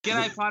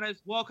G'day,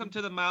 punters. Welcome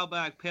to the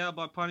mailbag, powered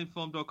by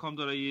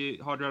puntingform.com.au,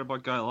 hydrated by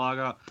Go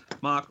Lager.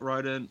 Mark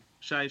Roden,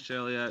 Shane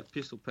Shirley,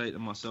 Pistol Pete,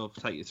 and myself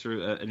take you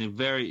through and in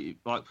very,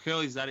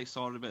 Curly's that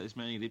excited about this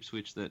meeting at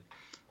Ipswich that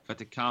I've had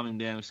to calm him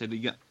down. We said,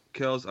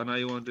 Curls, I know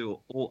you want to do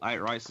all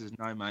 8 races.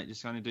 No, mate,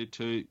 just only do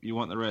 2. You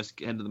want the rest,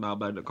 head to the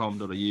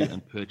mailbag.com.au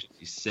and purchase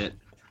your set.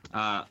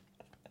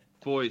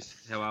 Boys,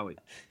 how are we?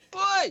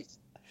 Boys!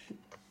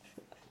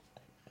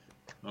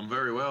 I'm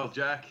very well,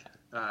 Jack.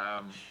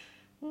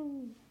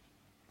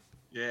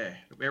 Yeah,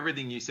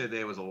 everything you said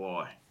there was a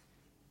lie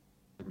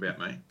about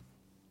me.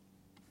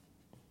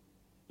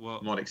 Well,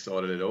 I'm not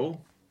excited at all.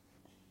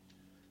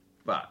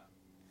 But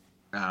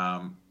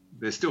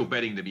there's still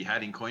betting to be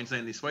had in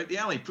Queensland this week. The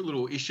only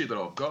little issue that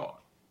I've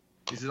got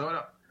is that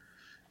I'm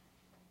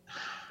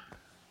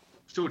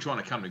still trying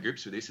to come to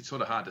grips with this. It's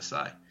sort of hard to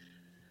say.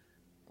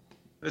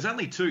 There's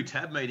only 2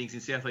 tab meetings in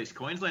Southeast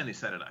Queensland this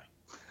Saturday.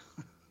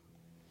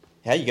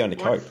 How are you going to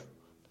cope?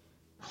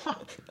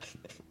 What?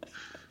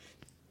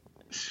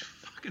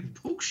 Fucking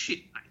bullshit,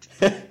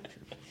 mate.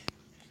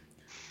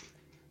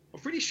 I'm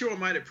pretty sure I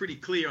made it pretty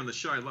clear on the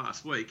show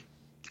last week.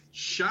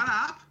 Shut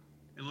up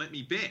and let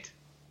me bet.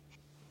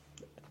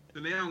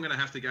 So now I'm going to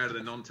have to go to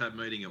the non-tab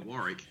meeting at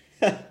Warwick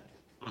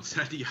on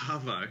Saturday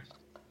Arvo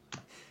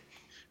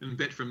and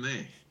bet from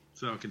there,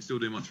 so I can still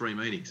do my 3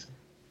 meetings.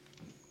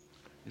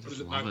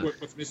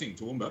 What's missing,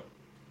 Toowoomba?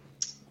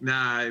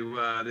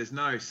 No, there's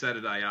no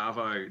Saturday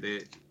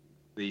Arvo.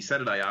 The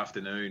Saturday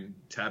afternoon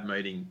tab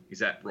meeting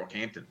is at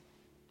Rockhampton.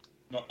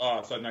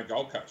 So no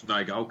Gold Coast?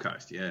 No Gold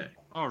Coast, yeah.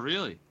 Oh,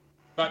 really?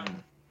 But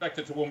back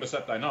to Toowoomba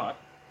Saturday night.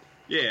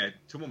 Yeah,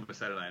 Toowoomba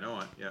Saturday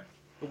night, yeah.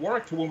 The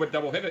Warwick Toowoomba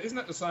doubleheader, isn't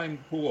that the same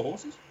pool of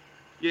horses?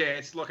 Yeah,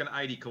 it's like an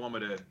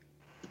 80-kilometre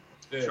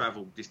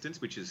travel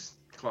distance, which is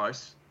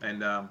close.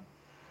 And,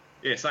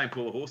 same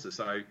pool of horses.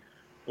 So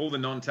all the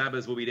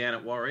non-tabbers will be down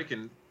at Warwick,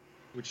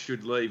 which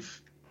should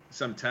leave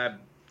some tab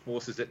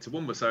horses at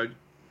Toowoomba. So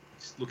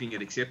just looking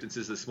at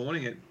acceptances this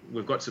morning,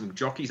 we've got some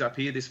jockeys up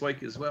here this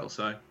week as well.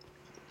 So I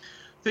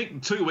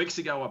think 2 weeks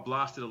ago I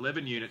blasted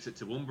 11 units at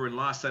Toowoomba, and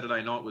last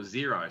Saturday night was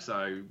 0.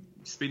 So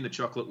spin the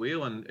chocolate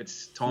wheel and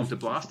it's time to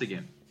blast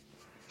again.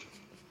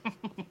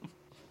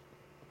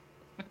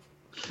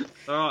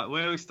 All right,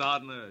 where are we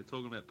starting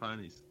talking about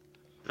ponies?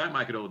 Don't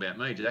make it all about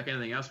me, Jack.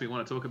 Anything else we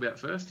want to talk about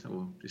first,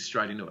 or just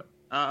straight into it?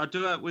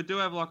 We do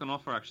have like an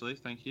offer actually.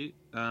 Thank you.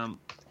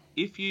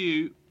 If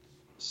you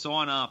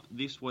sign up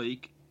this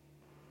week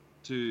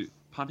to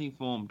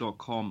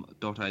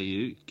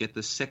puntingform.com.au, get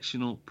the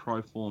sectional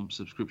pro form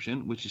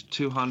subscription, which is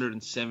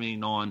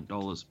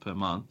 $279 per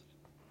month.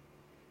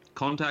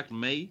 Contact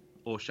me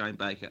or Shane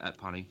Baker at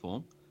Punting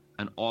Form,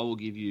 and I will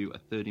give you a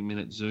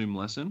 30-minute Zoom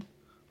lesson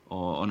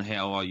on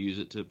how I use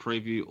it to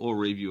preview or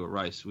review a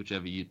race,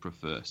 whichever you'd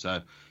prefer.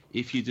 So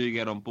if you do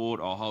get on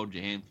board, I'll hold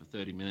your hand for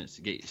 30 minutes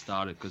to get you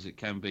started, because it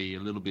can be a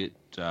little bit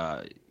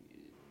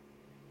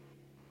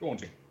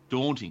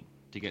daunting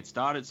to get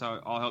started.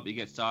 So I'll help you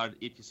get started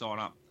if you sign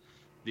up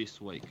this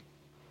week.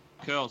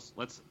 Curls,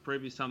 let's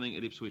preview something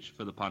at Ipswich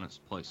for the punters,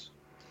 please.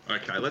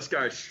 Okay, let's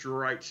go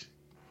straight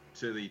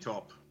to the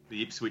top,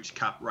 the Ipswich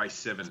Cup Race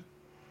 7.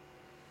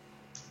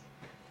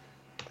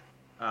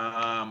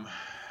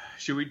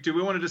 Do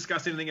we want to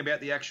discuss anything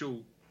about the actual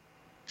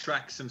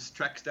track, some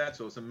track stats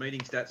or some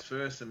meeting stats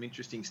first? Some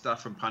interesting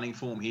stuff from Punting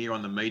Form here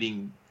on the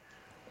meeting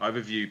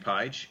overview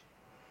page.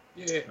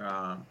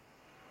 Yeah.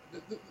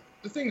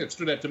 The thing that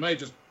stood out to me,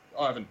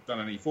 I haven't done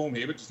any form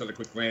here, but just had a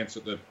quick glance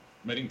at the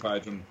meeting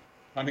page on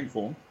Punting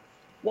Form.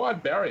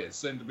 Wide barriers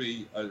seem to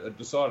be a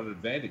decided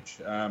advantage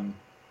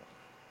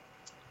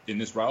in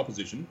this rail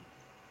position.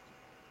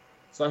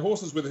 So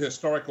horses with a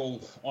historical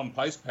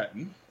on-pace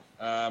pattern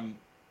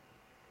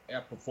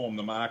outperform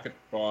the market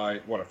by,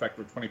 a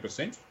factor of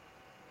 20%,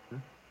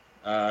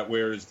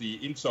 whereas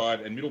the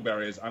inside and middle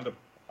barriers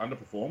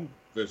underperform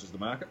versus the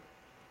market.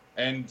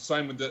 And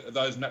same with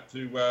those mapped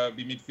to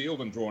be midfield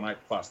and drawn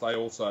 8+. They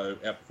also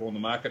outperform the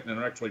market and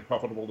are actually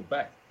profitable to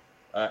back.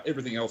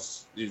 Everything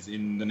else is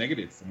in the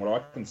negative from what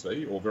I can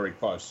see, or very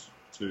close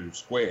to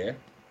square.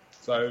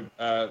 So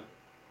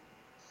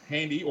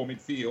handy or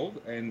midfield,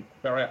 and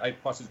barrier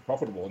 8+ is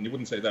profitable, and you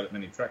wouldn't see that at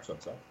many tracks,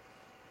 I'd say.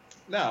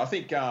 No, I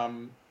think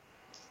I'm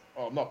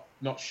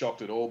not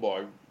shocked at all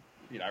by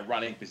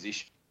running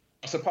position.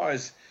 I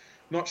suppose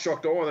not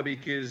shocked either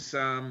because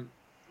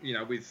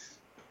with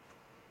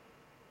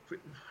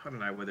I don't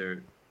know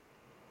whether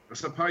I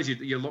suppose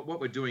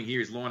what we're doing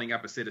here is lining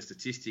up a set of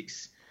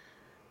statistics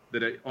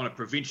that are on a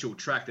provincial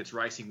track that's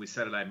racing with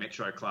Saturday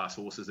Metro class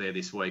horses there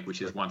this week,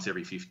 which is once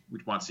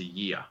a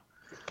year.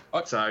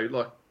 So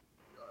like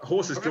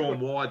horses drawn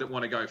wide that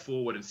want to go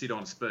forward and sit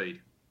on speed.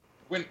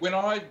 When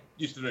I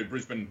used to do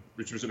Brisbane,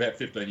 which was about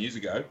 15 years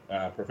ago,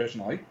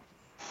 professionally,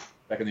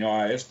 back in the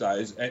IAS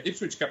days,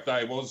 Ipswich Cup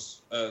Day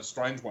was a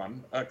strange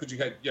one because you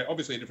had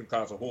obviously a different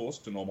class of horse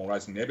to normal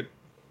racing there, but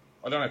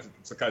I don't know if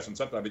it's the case on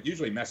Saturday, but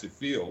usually massive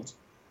fields,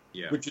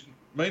 which would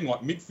mean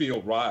like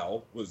midfield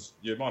rail was,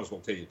 you might as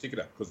well tear your ticket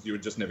up because you were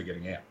just never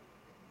getting out.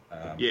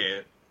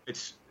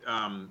 It's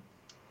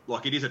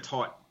like it is a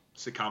tight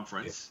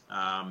circumference,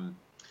 and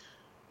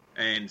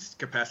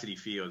capacity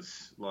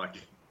feels like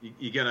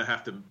you're going to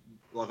have to.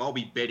 Like, I'll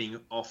be betting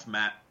off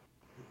Matt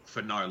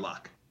for no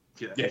luck.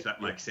 If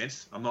that makes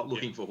sense. I'm not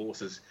looking for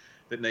horses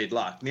that need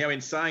luck. Now,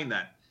 in saying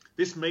that,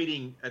 this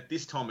meeting at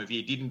this time of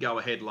year didn't go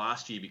ahead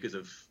last year because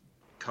of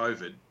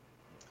COVID,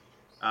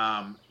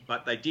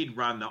 but they did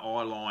run the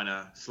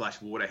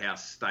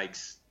Eyeliner/Waterhouse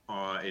Stakes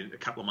a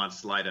couple of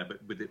months later, but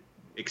with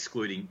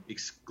excluding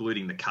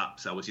the Cup,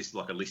 so it was just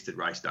like a listed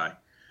race day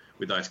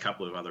with those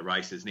couple of other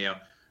races.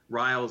 Now,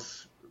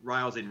 Rails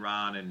in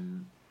run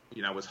and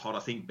was hot. I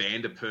think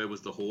Bandipur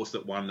was the horse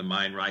that won the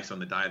main race on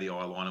the day of the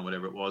Eyeliner,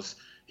 whatever it was.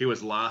 He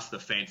was last the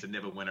fence and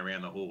never went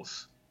around the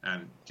horse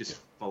and just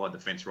followed the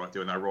fence right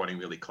through, and they were riding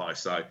really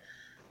close. So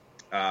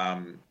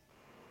I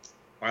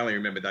only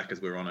remember that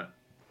because we were on it.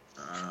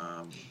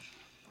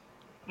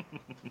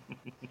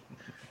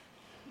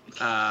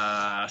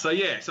 So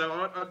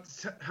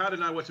hard to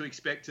know what to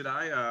expect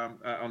today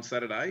on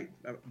Saturday,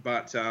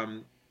 but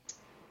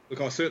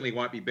look, I certainly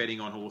won't be betting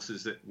on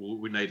horses that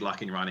would need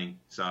luck in running.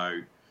 So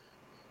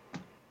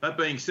that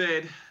being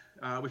said,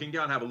 we can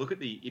go and have a look at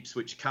the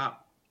Ipswich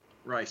Cup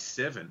race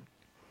 7.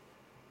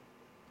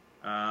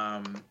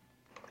 Now,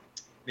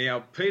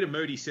 Peter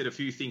Moody said a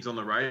few things on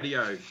the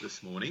radio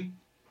this morning,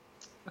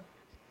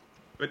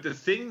 but the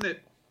thing that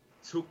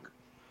took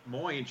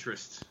my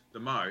interest the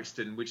most,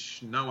 and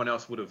which no one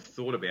else would have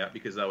thought about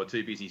because they were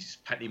too busy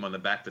patting him on the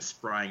back for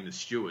spraying the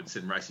stewards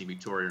and Racing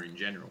Victoria in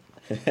general,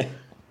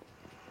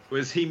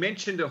 was he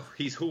mentioned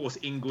his horse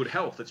In Good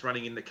Health that's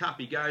running in the Cup.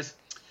 He goes,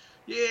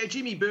 yeah,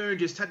 Jimmy Byrne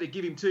just had to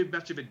give him too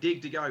much of a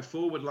dig to go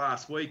forward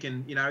last week,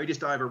 and he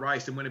just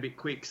over-raced and went a bit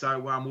quick, so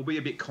we'll be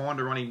a bit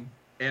kinder on him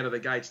out of the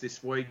gates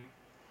this week,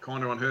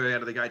 kinder on her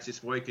out of the gates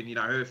this week, and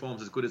her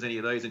form's as good as any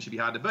of these and should be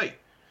hard to beat.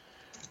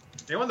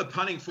 Now, on the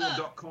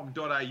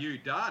puntingform.com.au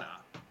data,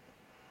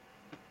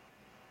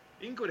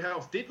 In Good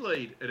Health did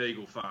lead at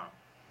Eagle Farm,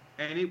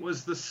 and it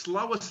was the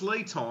slowest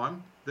lead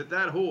time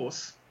that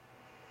horse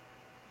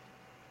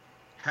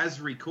has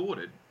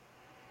recorded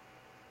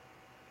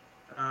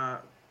in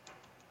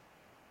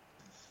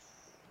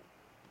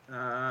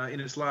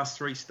its last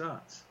 3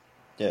 starts.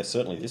 Yeah,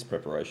 certainly this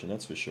preparation,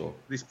 that's for sure.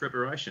 This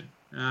preparation.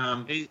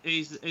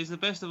 He's the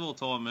best of all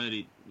time,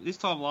 Moody. This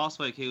time last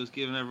week, he was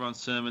giving everyone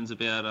sermons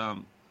about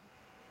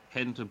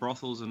heading to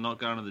brothels and not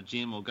going to the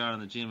gym, or going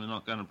to the gym and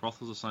not going to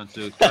brothels, or something to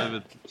do with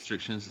COVID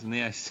restrictions. And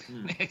now he's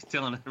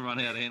telling everyone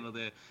how to handle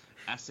their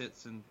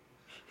assets and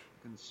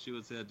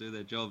stewards how to do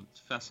their job.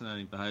 It's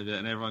fascinating behaviour,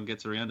 and everyone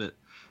gets around it.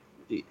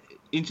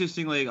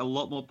 Interestingly, a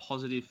lot more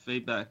positive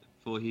feedback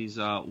for his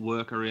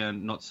work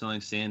around not selling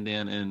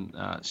Sandown and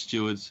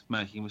stewards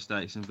making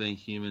mistakes and being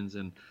humans,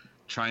 and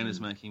trainers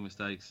making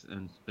mistakes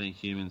and being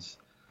humans.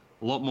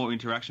 A lot more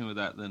interaction with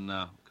that than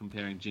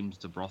comparing gyms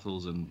to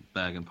brothels and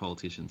bagging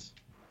politicians.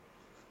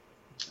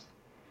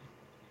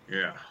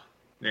 Yeah.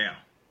 Now,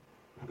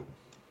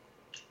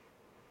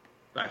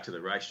 back to the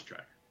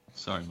racetrack.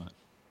 Sorry, mate.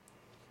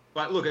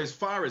 But look, as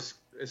far as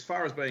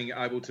being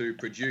able to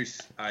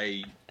produce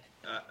a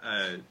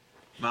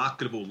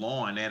marketable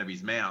line out of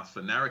his mouth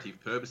for narrative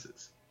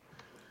purposes,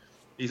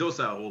 he's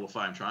also a Hall of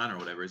Fame trainer or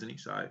whatever, isn't he?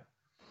 So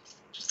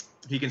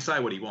he can say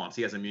what he wants.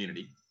 He has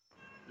immunity.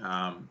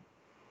 And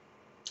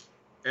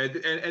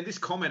this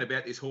comment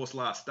about this horse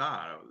last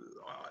start,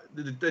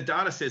 the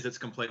data says it's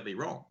completely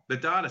wrong. The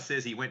data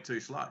says he went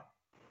too slow.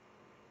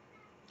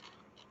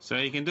 So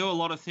he can do a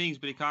lot of things,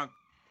 but he can't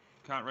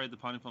read the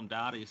punting from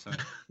data, you're saying?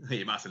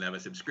 You mustn't have a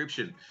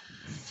subscription.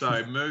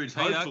 So Moods,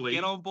 hopefully...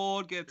 Get on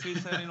board, get a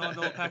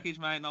 $279 package,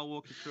 mate, and I'll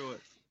walk you through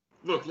it.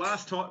 Look,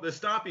 the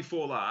start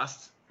before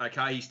last,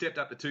 okay, he stepped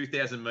up to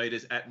 2,000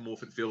 metres at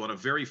Morphettville on a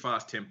very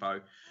fast tempo.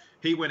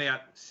 He went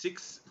out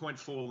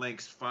 6.4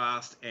 lengths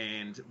fast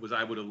and was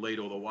able to lead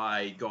all the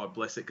way. God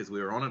bless it, because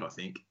we were on it, I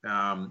think.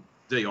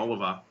 D.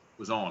 Oliver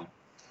was on.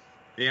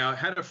 Now,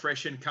 had a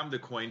freshen, come to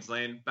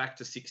Queensland, back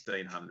to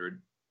 1,600.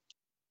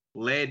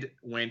 Led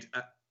went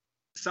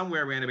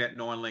somewhere around about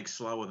 9 lengths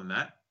slower than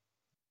that.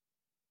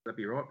 Would that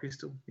be right,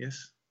 Pistol?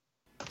 Yes.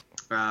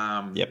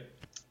 Yep.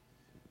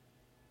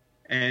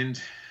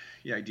 And,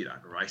 he did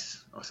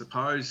over-race, I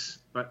suppose,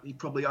 but he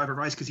probably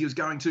over-raced because he was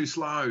going too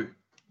slow.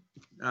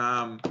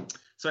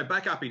 So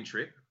back up in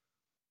trip.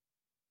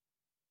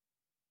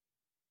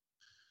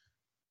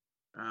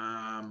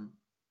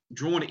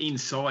 Drawn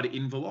inside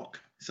Inverloch.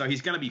 So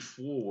he's going to be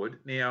forward.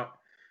 Now,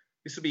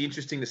 this will be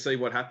interesting to see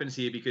what happens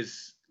here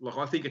because, look,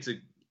 I think it's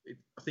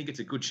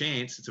a good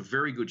chance. It's a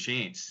very good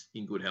chance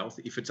In Good Health.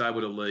 If it's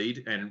able to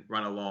lead and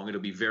run along,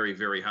 it'll be very,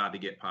 very hard to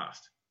get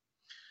past.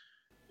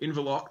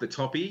 Inverloch, the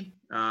toppy.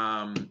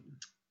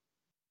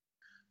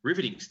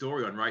 Riveting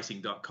story on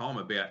racing.com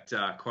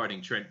about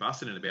quoting Trent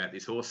Buston about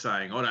this horse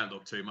saying, I don't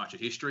look too much at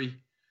history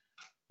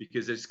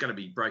because it's going to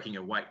be breaking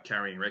a weight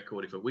carrying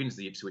record if it wins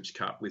the Ipswich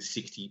Cup with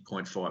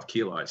 60.5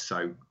 kilos.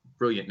 So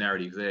brilliant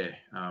narrative there.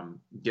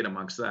 Get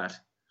amongst that.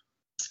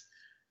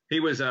 He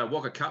was a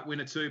Walker Cup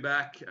winner too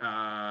back,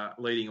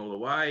 leading all the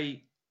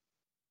way.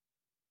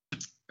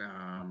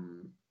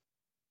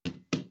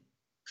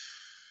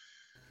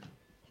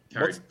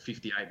 carried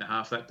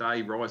 58.5 that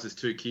day. Rises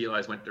 2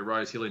 kilos, went to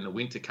Rose Hill in the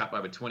Winter Cup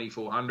over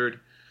 2,400.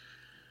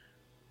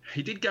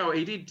 He did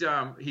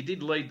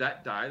lead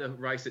that day. The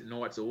race at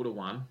Knight's Order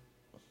won.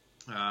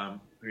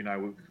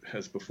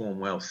 Has performed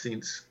well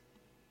since,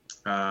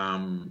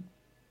 and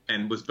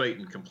was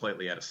beaten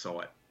completely out of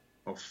sight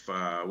off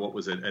what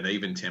was an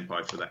even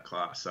tempo for that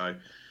class. So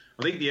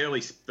I think the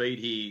early speed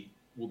here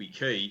will be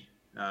key.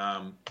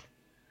 I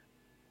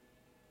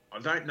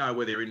don't know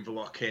whether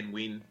Inverloch can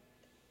win,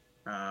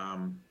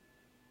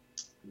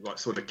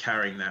 sort of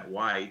carrying that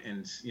weight.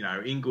 And,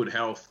 In Good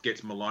Health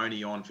gets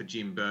Maloney on for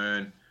Jim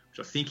Byrne, which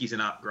I think is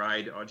an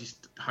upgrade. I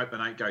just hope they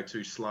don't go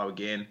too slow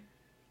again.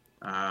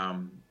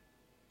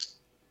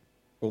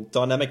 Well,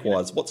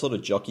 dynamic-wise, what sort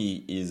of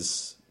jockey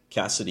is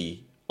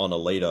Cassidy on a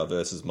leader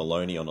versus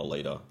Maloney on a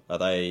leader? Are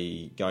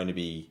they going to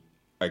be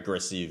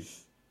aggressive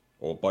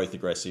or both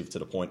aggressive to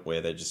the point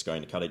where they're just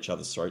going to cut each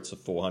other's throats at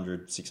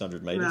 400,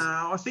 600 metres?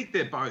 No, I think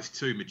they're both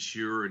too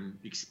mature and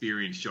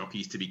experienced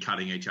jockeys to be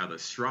cutting each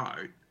other's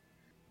throat.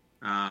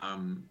 I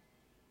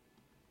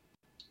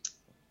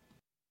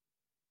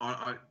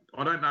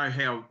don't know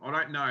how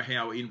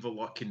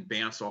Inverloch can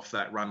bounce off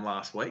that run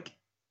last week.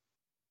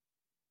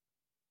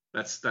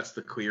 That's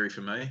the query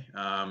for me.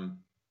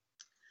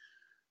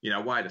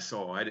 Weight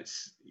aside, it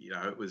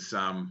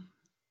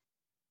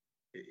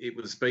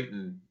was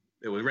beaten.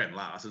 It ran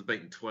last. It was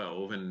beaten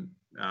 12, and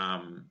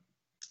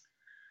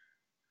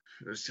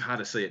it was hard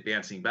to see it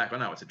bouncing back. I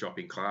know it's a drop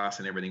in class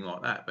and everything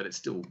like that, but it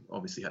still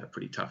obviously had a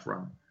pretty tough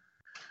run.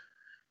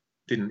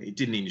 It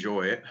didn't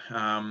enjoy it.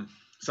 I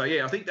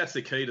think that's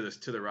the key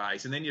to the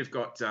race. And then you've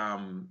got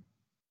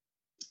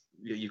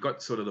you've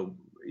got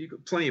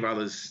plenty of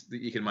others that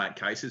you can make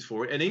cases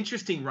for. An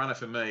interesting runner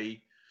for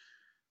me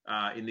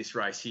in this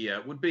race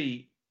here would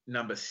be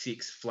number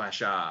 6,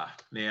 Flash R.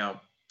 Now,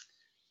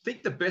 I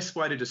think the best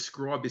way to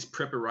describe this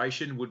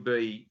preparation would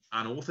be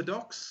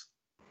unorthodox.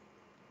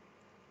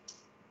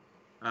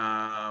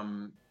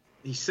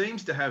 He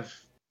seems to have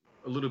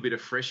a little bit of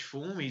fresh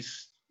form.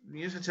 He's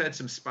had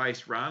some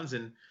spaced runs,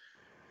 and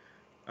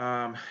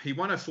he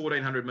won a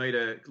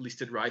 1,400-metre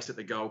listed race at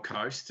the Gold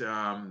Coast.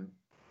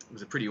 It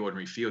was a pretty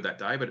ordinary field that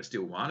day, but it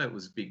still won. It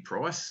was a big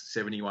price,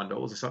 $71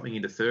 or something,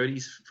 into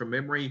 30s from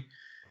memory.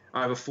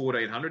 Over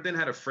 1,400, then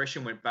had a fresh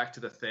and went back to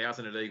the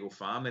 1,000 at Eagle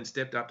Farm, then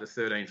stepped up to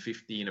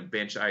 1,350 in a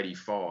bench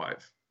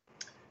 85.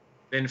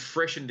 Then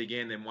freshened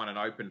again, then won an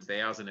open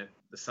 1,000 at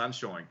the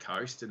Sunshine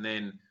Coast, and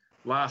then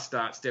last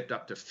start stepped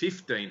up to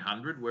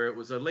 1,500, where it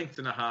was a length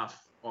and a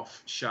half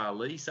off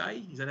Charlize,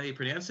 Is that how you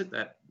pronounce it,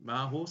 that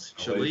Mar horse?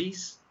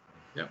 Charlize?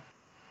 Yep.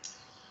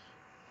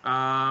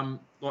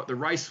 The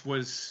race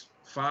was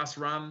fast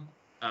run.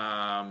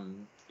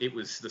 It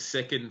was the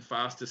second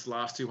fastest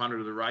last 200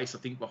 of the race, I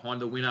think,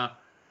 behind the winner.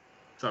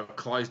 So it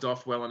closed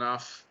off well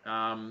enough.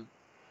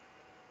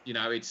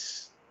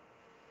 It's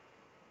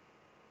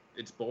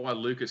by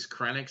Lucas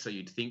Cranach, so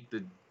you'd think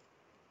that,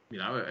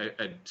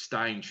 a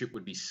staying trip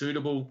would be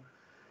suitable.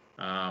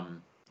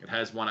 It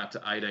has won up to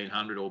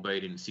 1,800,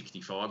 albeit in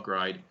 65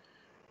 grade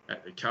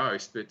at the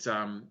coast, but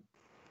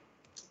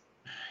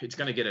it's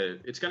going to get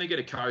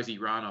a cosy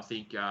run. I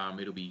think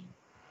it'll be,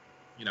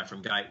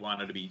 from gate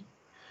one, it'll be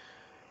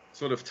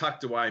sort of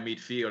tucked away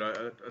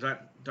midfield. I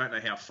don't know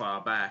how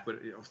far back, but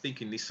I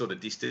think in this sort of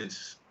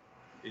distance,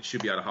 it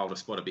should be able to hold a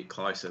spot a bit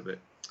closer. But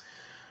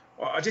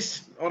I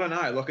don't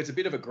know. It's a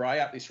bit of a grey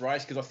up this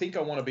race because I think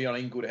I want to be on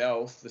In Good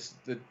Health.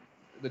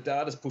 The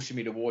data's pushing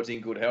me towards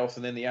In Good Health,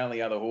 and then the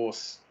only other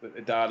horse that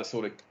the data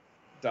sort of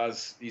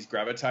is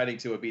gravitating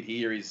to a bit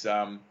here is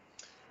the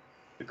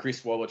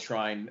Chris Waller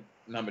train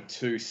number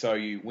 2, So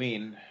You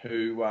Win,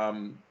 who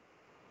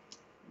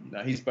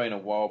he's been a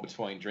while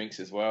between drinks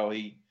as well.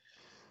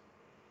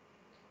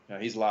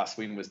 His last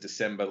win was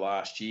December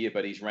last year,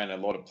 but he's ran a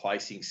lot of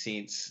placing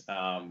since,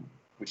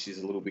 which is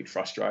a little bit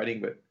frustrating.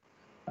 But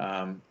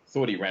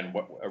thought he ran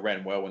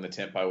well when the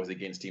tempo was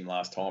against him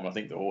last time. I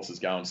think the horse is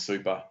going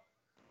super,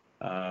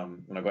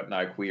 and I've got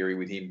no query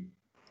with him,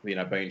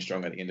 being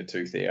strong at the end of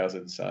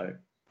 2,000. So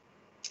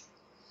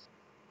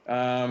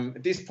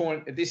at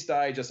this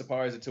stage, I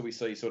suppose, until we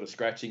see sort of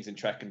scratchings and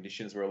track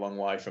conditions, we're a long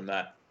way from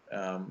that.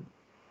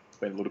 It's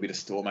been a little bit of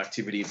storm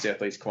activity in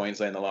southeast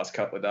Queensland the last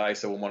couple of days,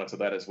 so we'll monitor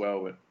that as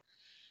well. But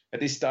at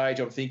this stage,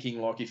 I'm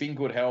thinking, if In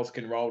Good Health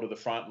can roll to the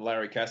front and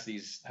Larry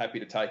Cassidy's happy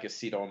to take a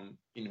sit on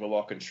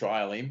Inverloch and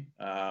trail him,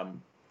 I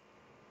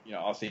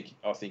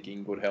think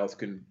In Good Health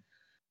can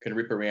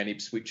rip around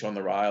Ipswich on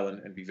the rail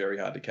and be very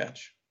hard to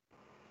catch.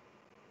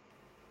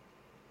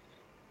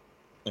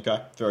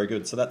 Okay, very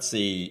good. So that's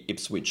the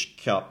Ipswich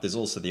Cup. There's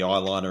also the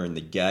Eyeliner and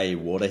the Gay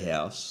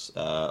Waterhouse.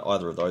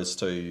 Either of those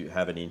two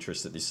have any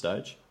interest at this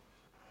stage?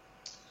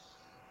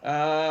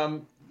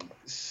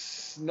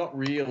 Not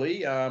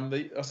really.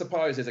 I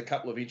suppose there's a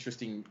couple of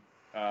interesting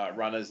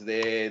runners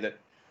there that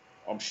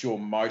I'm sure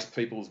most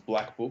people's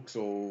black books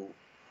or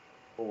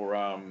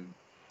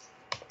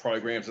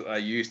programs that they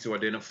use to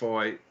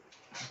identify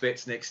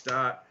bets next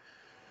start.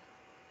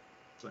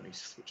 So let me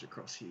switch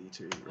across here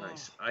to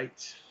race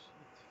 8.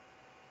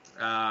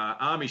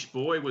 Amish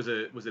Boy was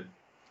a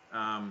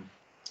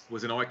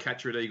was an eye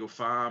catcher at Eagle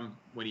Farm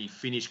when he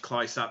finished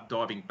close up,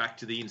 diving back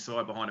to the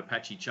inside behind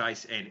Apache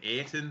Chase and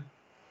Ayrton.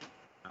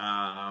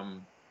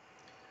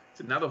 It's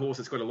another horse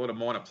that's got a lot of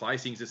minor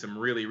placings. There's some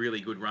really, really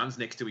good runs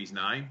next to his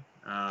name.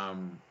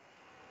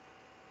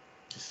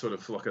 Just sort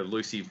of like a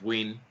elusive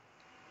win.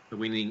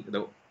 Winning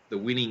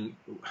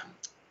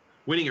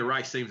a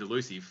race seems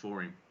elusive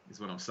for him, is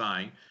what I'm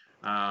saying.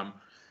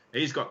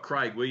 He's got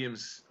Craig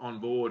Williams on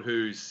board,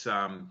 who's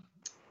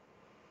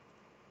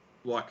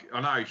like, I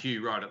know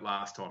Hugh rode it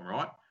last time,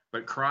 right?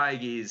 But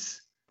Craig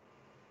is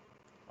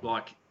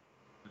like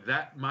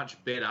that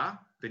much better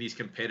than his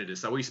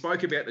competitors. So we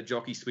spoke about the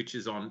jockey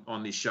switches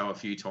on this show a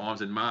few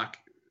times, and Mark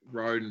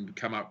rode and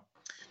come up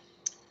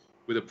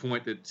with a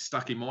point that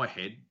stuck in my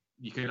head.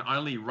 You can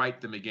only rate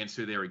them against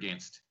who they're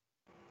against.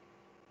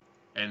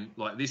 And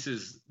like this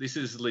is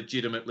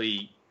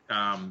legitimately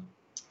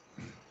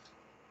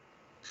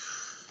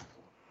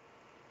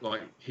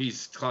like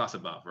he's class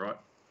above, right?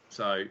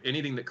 So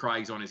anything that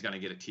Craig's on is going to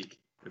get a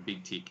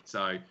big tick.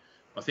 So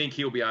I think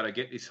he'll be able to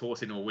get this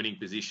horse into a winning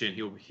position.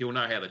 He'll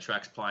know how the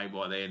track's playing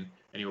by then,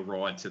 and he'll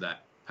ride to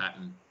that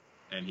pattern,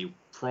 and he'll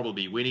probably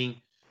be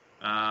winning.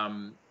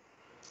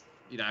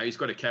 He's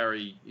got to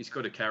carry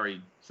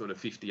sort of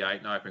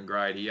 58 in open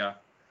grade here,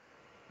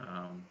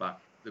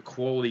 but the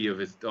quality of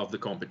the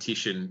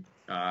competition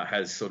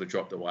has sort of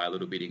dropped away a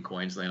little bit in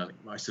Queensland. I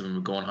think most of them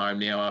have gone home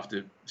now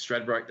after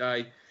Stradbroke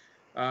Day.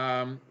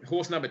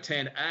 Horse number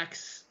 10,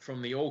 Axe,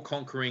 from the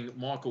all-conquering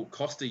Michael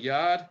Costa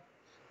yard.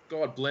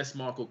 God bless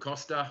Michael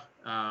Costa.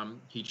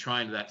 He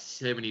trained that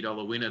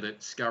 $70 winner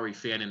that Scurry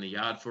found in the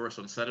yard for us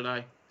on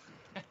Saturday.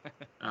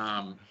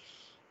 Not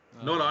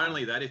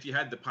only that, if you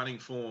had the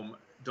puntingform.com.au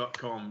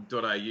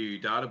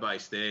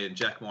database there, and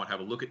Jack might have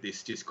a look at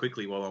this just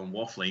quickly while I'm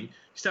waffling,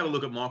 just have a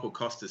look at Michael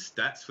Costa's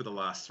stats for the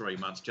last 3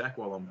 months, Jack,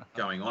 while I'm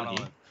going on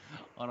here.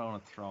 I don't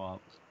want to throw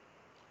up.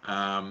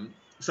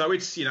 So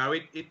it's,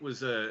 it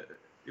was a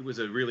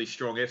really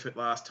strong effort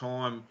last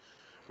time.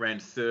 Ran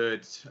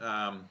third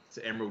to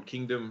Emerald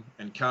Kingdom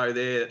and Co.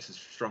 there. That's a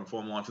strong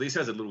form line. For this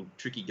has a little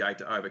tricky gate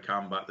to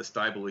overcome, but the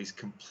stable is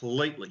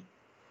completely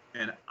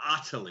and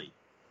utterly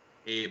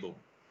airborne.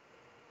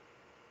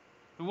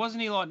 But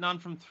wasn't he like none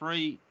from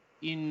 3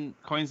 in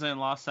Queensland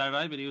last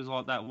Saturday, but he was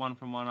like that 1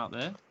 from 1 up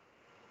there?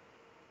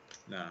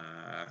 Nah,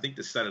 I think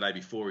the Saturday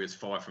before he was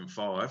 5 from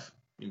 5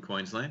 in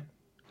Queensland.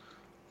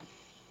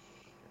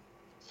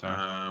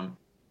 Sorry.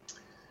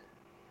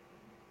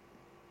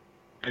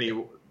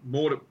 Anyway,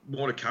 more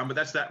to come, but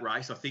that's that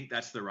race. I think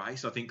that's the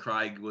race. I think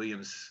Craig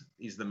Williams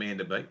is the man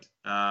to beat.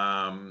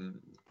 Are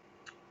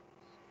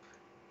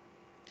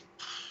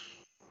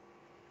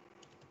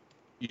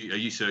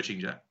you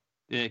searching, Jack?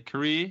 Yeah,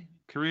 career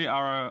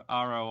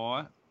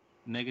ROI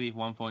negative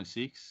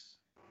 1.6.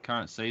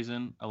 Current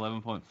season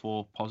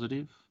 11.4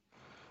 positive.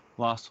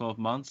 Last 12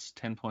 months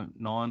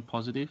 10.9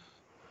 positive.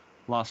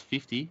 Last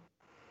 50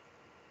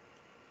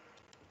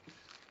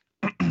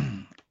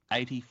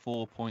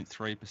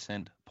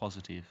 84.3%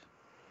 positive.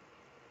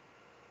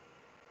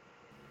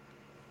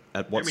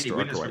 At what How many strike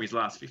winners rate? from his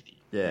last 50?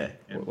 Yeah.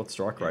 What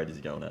strike rate is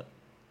he going at?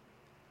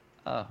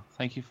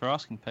 Thank you for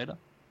asking, Peter.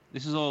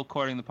 This is all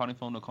quoting the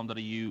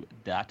puntingform.com.au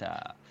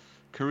data.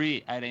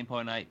 Career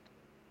 18.8.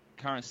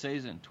 Current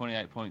season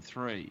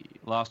 28.3.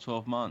 Last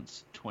 12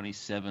 months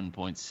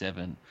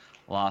 27.7.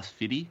 Last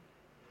 50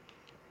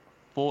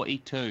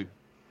 42.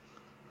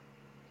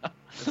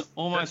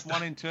 Almost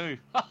 1 in 2.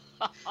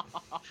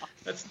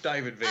 That's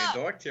David Van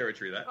Dyke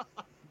territory, that.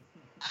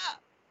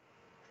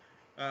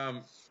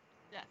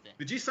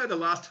 Did you say the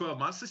last 12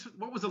 months?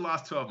 What was the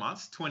last 12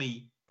 months?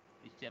 27.7.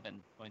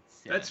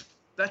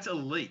 That's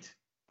elite.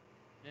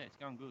 Yeah, it's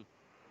going good.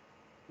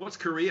 What's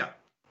Korea?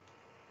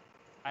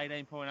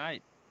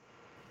 18.8.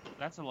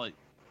 That's elite.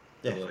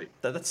 Yeah, Elite.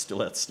 that's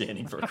still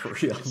outstanding for a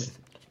career.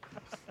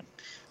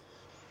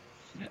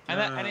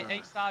 And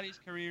he started his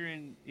career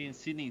in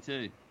Sydney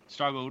too.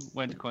 Struggled,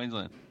 went to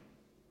Queensland.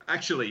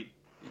 Actually,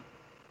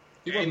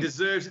 he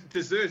deserves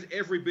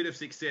every bit of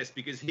success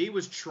because he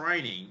was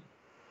training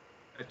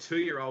a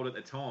 2-year-old at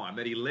the time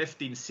that he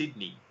left in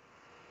Sydney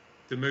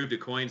to move to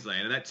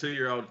Queensland, and that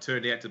 2-year-old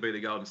turned out to be the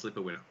Golden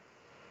Slipper winner.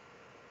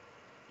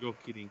 You're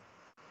kidding.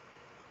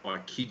 I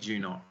kid you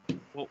not.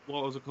 What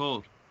was it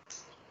called?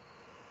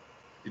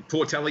 Did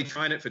Portelli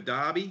train it for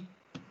Derby?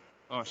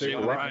 Oh, She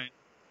Will Reign.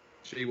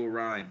 She Will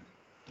Reign.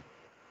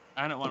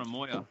 And it won a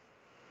Moya.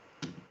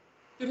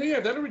 Did he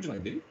have that originally,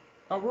 did he?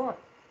 Oh, right.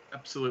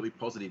 Absolutely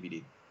positive he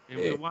did.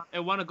 It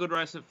won a good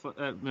race at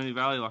Moonee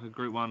Valley, like a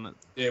Group 1.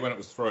 Yeah, when it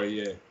was 3,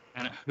 yeah.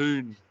 And it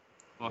hooned.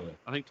 Like, Yeah.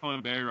 I think Tom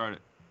and Barry wrote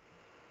it.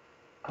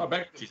 Oh,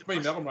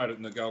 Melbourne rode it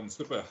in the Golden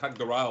Slipper, hugged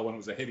the rail when it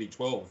was a heavy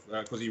 12,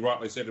 because he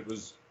rightly said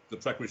the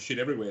track was shit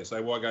everywhere,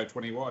 so why go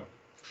 20 wide?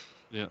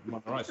 Yeah.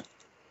 Won the race.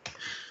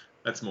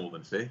 That's more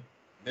than fair.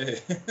 Yeah.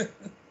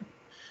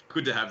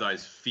 Good to have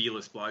those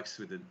fearless blokes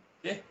with the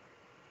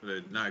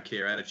no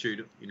care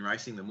attitude in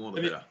racing. The more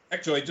the better.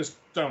 Actually, just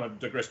don't want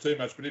to digress too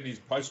much, but in his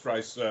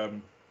post-race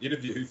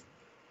interview,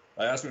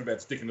 they asked him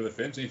about sticking to the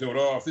fence, and he thought,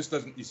 if this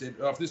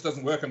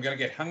doesn't work, I'm going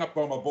to get hung up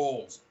by my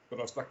balls. But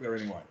I stuck there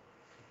anyway.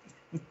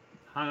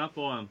 hung up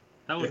by him.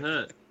 That would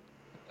hurt.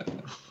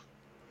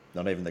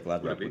 Not even the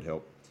glad wrap would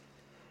help.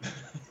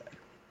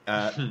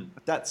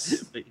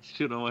 That's. You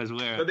should always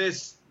wear But it.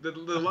 there's the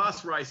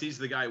last race is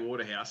the Gay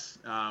Waterhouse.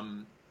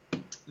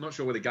 Not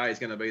sure whether Gay is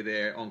going to be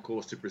there on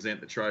course to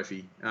present the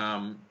trophy.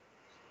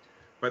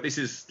 But this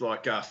is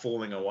like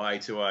falling away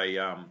to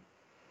a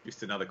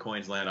just another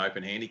Queensland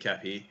Open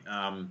handicap here.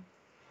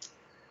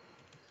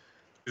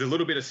 There's a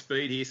little bit of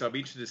speed here, so I'll be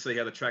interested to see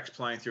how the track's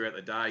playing throughout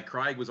the day.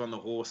 Craig was on the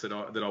horse that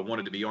I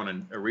wanted to be on,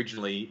 and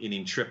originally in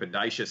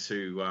Intrepidatious,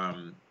 who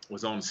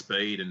was on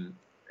speed and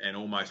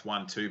almost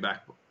won 2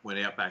 back when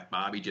Outback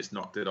Barbie just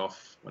knocked it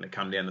off when it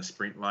come down the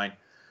sprint lane.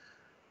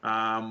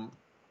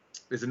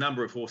 There's a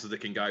number of horses that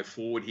can go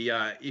forward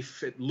here.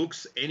 If it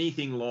looks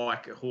anything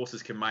like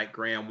horses can make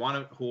ground,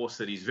 one horse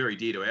that is very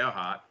dear to our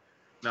heart,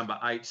 number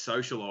 8,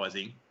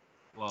 Socialising.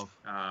 Love.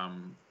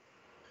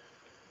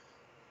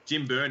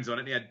 Jim Byrne's on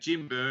it. Now,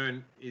 Jim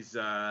Byrne has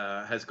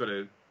got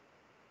to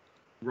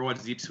ride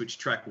the Ipswich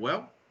track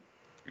well.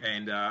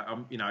 And,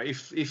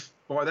 if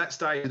by that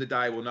stage of the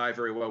day, we'll know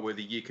very well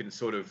whether you can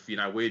sort of,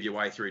 weave your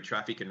way through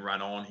traffic and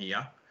run on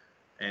here.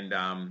 And,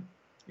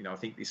 I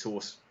think this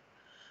horse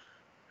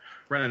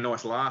ran a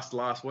nice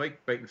last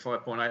week, beaten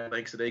 5.8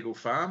 lengths at Eagle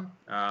Farm.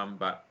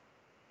 But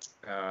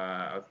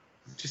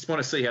just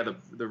want to see how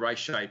the race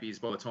shape is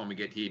by the time we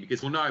get here,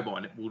 because we'll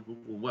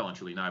well and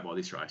truly know by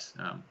this race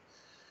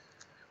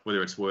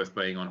whether it's worth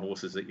being on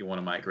horses that you want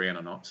to make ground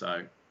or not.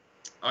 So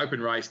open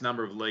race,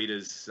 number of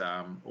leaders,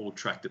 all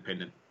track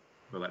dependent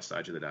for that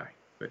stage of the day.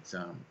 But,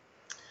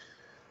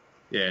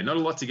 not a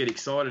lot to get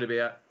excited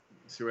about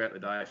throughout the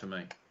day for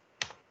me.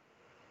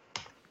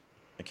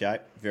 Okay,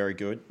 very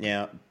good.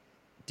 Now,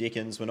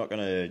 Dickens, we're not going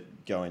to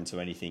go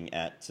into anything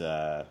at,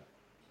 where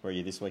are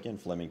you this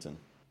weekend? Flemington.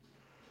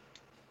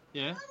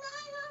 Yeah.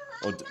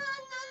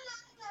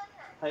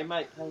 Hey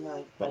mate.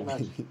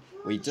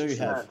 We do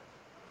have...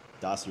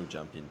 Darcy will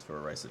jump in for a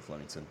race at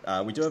Flemington.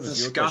 We do have a viewer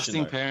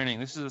Disgusting question, parenting.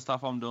 This is the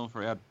stuff I'm doing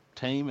for our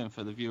team and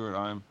for the viewer at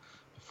home.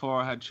 Before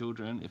I had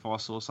children, if I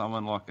saw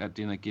someone like at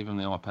dinner give them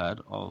the iPad,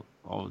 I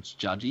was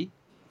judgy.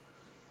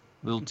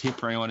 Little tip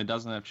for anyone who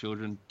doesn't have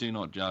children: do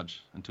not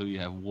judge until you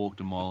have walked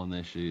a mile in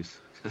their shoes.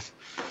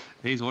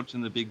 He's watching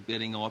the big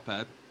betting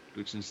iPad,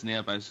 which is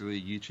now basically a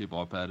YouTube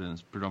iPad, and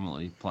it's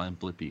predominantly playing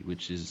Blippi,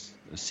 which is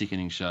a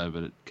sickening show,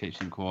 but it keeps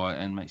him quiet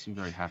and makes him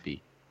very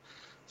happy.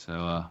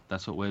 So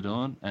that's what we're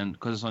doing. And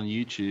because it's on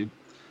YouTube,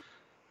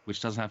 which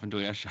doesn't happen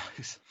to our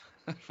shows,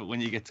 but when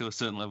you get to a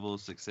certain level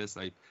of success,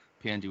 they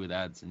pound you with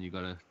ads, and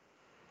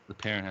the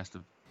parent has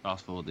to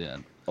fast forward the ad.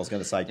 I was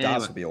going to say,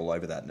 Darcy will be all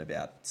over that in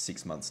about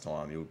 6 months'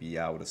 time. He'll be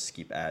able to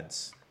skip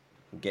ads.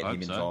 We'll get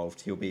him involved.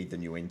 So. He'll be the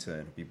new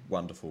intern. It'll be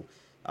wonderful.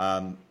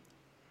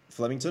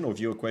 Flemington or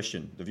viewer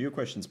question? The viewer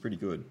question's pretty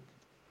good.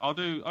 I'll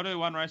do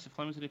one race at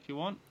Flemington if you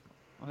want.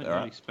 I think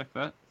you'd expect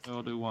that. So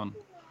I'll do one.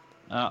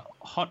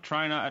 Hot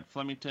trainer at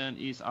Flemington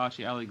is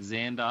Archie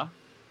Alexander.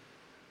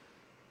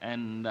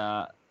 And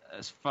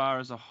as far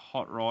as a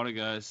hot rider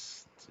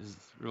goes, is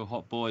a real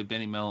hot boy,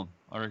 Benny Mellon.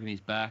 I reckon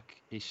he's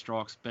back. He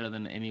strikes better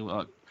than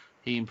anyone.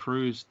 He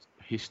improves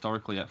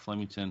historically at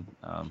Flemington.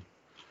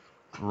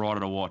 Rider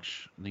to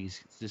watch. I think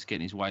he's just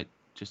getting his weight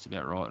just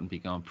about right and be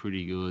going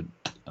pretty good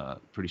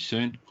pretty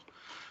soon.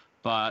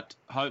 But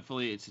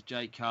hopefully it's a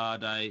J Carr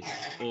day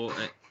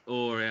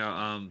or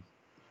our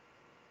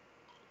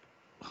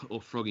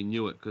or Froggy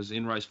Newitt, because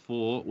in race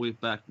 4 we've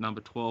backed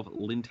number 12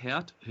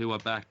 Lindhout, who I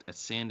backed at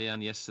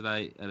Sandown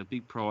yesterday at a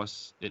big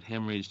price. It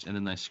hemorrhaged and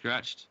then they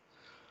scratched.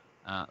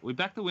 We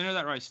backed the winner of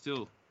that race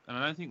still, and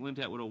I don't think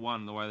Lindhout would have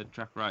won the way the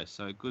track raced.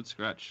 So good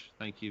scratch,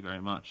 thank you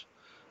very much.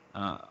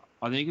 I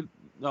think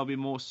they'll be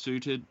more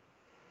suited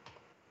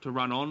to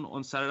run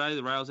on Saturday.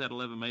 The rail's out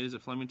 11 metres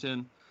at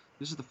Flemington.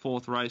 This is the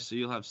 4th race, so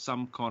you'll have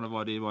some kind of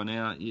idea by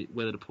now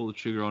whether to pull the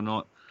trigger or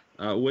not.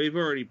 We've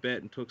already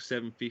bet and took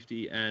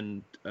 $7.50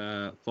 and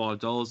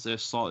 $5. They're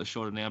slightly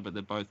shorter now, but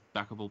they're both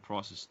backable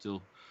prices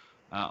still.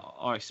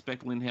 I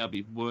expect Lindhout to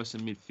be worse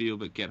in midfield,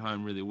 but get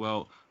home really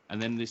well.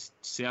 And then this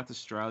South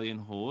Australian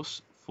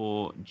horse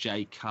for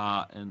J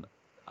Carr and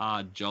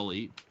R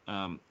Jolly.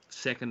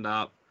 Second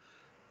up,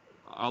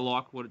 I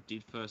like what it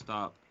did first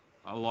up.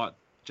 I like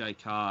J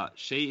Carr.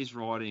 She is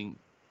riding.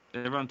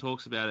 Everyone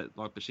talks about it,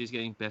 but she's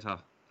getting better.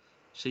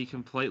 She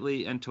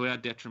completely, and to our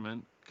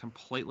detriment,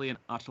 completely and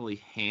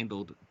utterly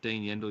handled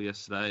Dean Yendall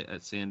yesterday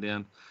at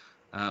Sandown.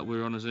 We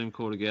were on a Zoom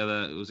call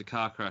together. It was a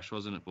car crash,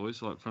 wasn't it,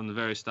 boys? Like from the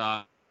very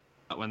start,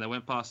 when they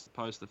went past the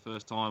post the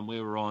first time,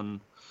 we were on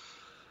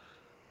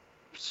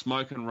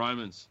Smoke and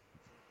Romans.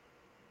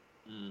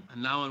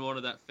 And no one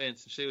wanted that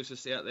fence. She was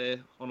just out there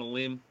on a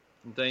limb.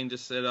 And Dean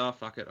just said, oh,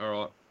 fuck it,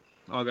 all right,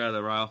 I'll go to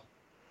the rail.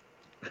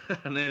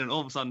 And then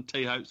all of a sudden,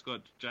 T-Hope's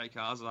got J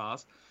Carr's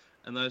ass.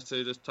 And those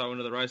two just tow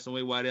into the race, and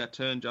we wait our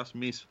turn, just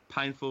miss.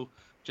 Painful.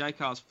 J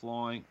Carr's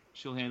flying.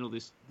 She'll handle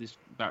this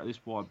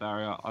wide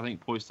barrier. I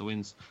think Poyster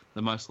wins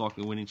the most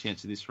likely winning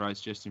chance of this race,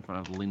 just in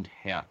front of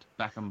Lindhout.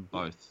 Back them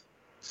both.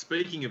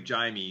 Speaking of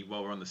Jamie,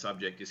 while we're on the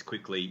subject, just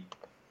quickly,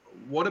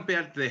 what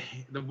about the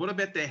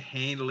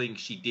handling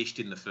she dished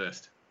in the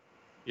first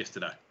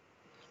yesterday?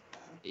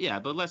 Yeah,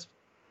 but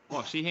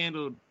she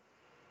handled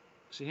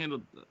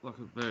like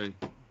a very,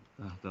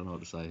 I don't know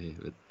what to say here,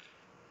 but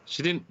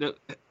she didn't.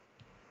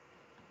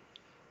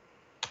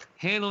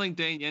 Handling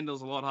Dean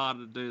Yendel's a lot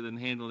harder to do than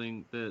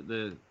handling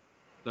the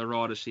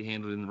riders she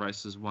handled in the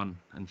races 1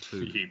 and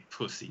 2. You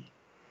pussy.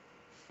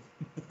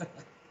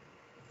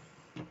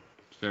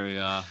 Very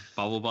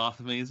bubble bath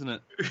for me, isn't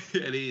it?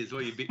 It is.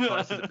 Well, you're a bit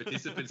close to the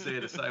participants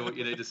there to say what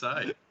you need to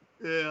say.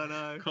 Yeah, I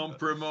know.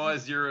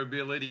 Compromise your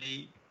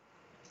ability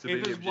to be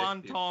If there's one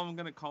objective. time I'm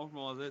going to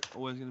compromise it, it's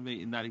always going to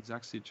be in that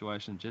exact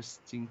situation,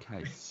 just in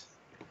case.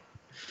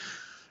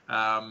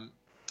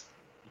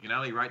 You can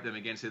only rate them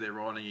against who they're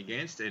riding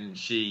against, and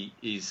she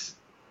was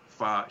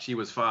far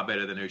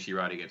better than who she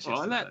rode against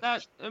Oh, and yesterday.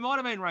 that it might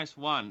have been race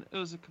 1. It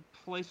was a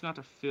complete nut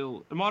to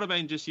fill. It might have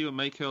been just you and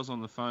me, Curls,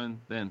 on the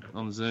phone then,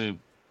 on Zoom.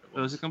 It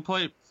was a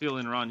complete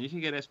fill-in run. You can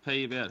get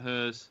SP about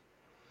hers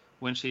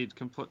when she'd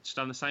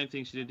done the same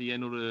thing she did to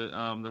Yendel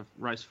to the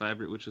race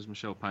favourite, which was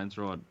Michelle Payne's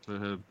ride for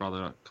her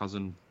brother,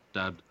 cousin,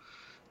 dad.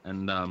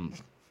 And I'm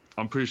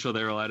pretty sure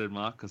they're related,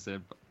 Mark, because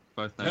they're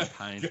both named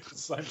Payne.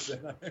 Same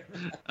surname.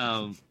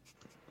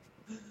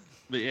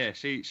 But yeah,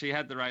 she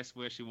had the race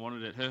where she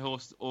wanted it. Her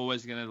horse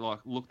always going to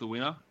look the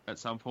winner at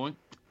some point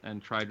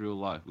and trade real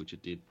low, which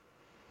it did.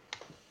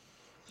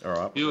 All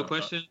right. Viewer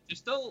question, you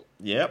still...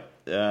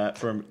 Yep.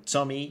 From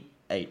Tommy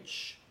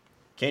H.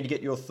 Can you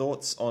get your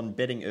thoughts on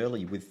betting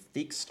early with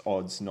fixed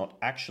odds not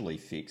actually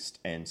fixed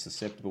and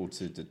susceptible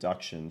to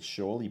deductions?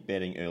 Surely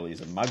betting early is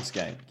a mugs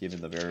game,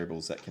 given the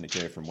variables that can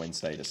occur from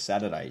Wednesday to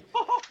Saturday.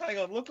 Oh, hang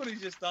on, look what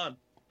he's just done.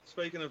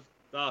 Speaking of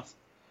dust,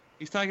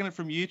 he's taken it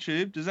from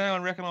YouTube. Does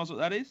anyone recognise what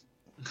that is?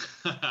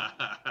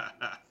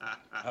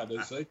 I do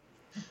see.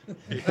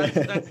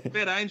 That's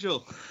Bet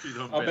Angel. She's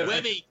on I'll bet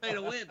Webby,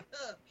 Peter Webb.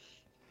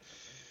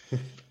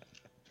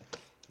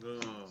 Oh.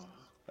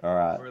 All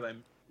right.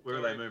 Where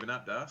are they moving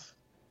up, Das?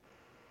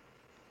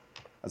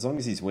 As long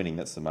as he's winning,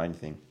 that's the main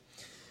thing.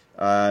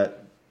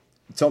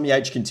 Tommy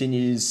H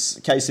continues,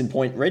 case in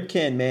point, Red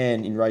Can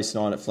Man in race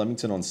 9 at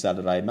Flemington on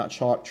Saturday. Much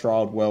hype,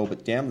 trialled well,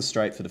 but down the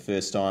straight for the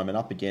first time and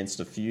up against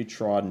a few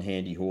tried and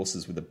handy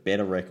horses with a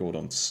better record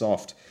on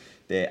soft.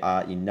 There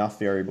are enough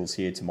variables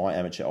here to my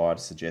amateur eye to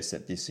suggest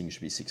that this thing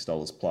should be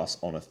 $6 plus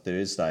on a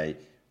Thursday.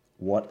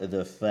 What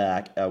the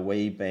fuck are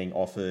we being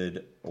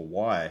offered, or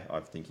why,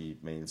 I think he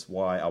means,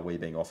 why are we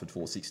being offered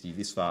 $4.60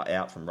 this far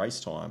out from race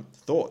time?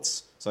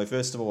 Thoughts? So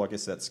first of all, I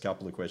guess that's a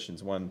couple of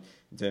questions. One,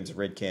 in terms of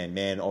Red Can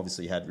Man,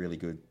 obviously had really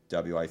good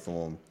WA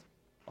form.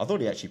 I thought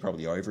he actually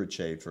probably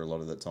overachieved for a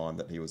lot of the time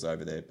that he was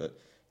over there, but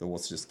the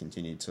horse just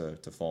continued to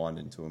find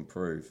and to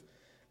improve.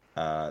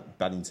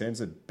 But in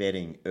terms of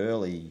betting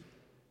early,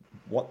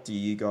 what do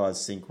you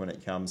guys think when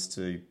it comes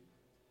to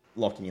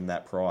locking in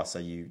that price?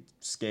 Are you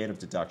scared of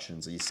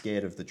deductions? Are you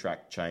scared of the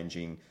track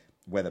changing,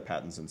 weather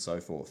patterns and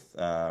so forth?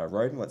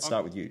 Roden, let's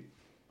start with you.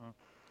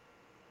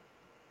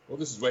 Well,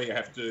 this is where you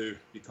have to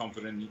be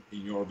confident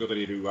in your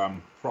ability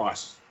to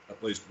price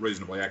at least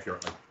reasonably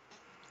accurately.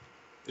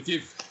 If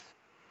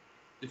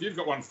you've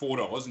got one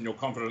 $4 and you're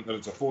confident that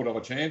it's a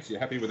 $4 chance, you're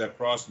happy with that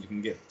price and you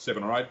can get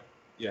 7 or 8,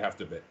 you have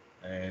to bet.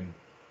 And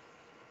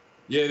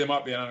yeah, there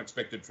might be an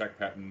unexpected track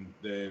pattern,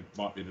 there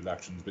might be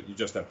deductions, but you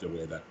just have to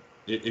wear that.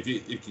 If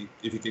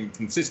you can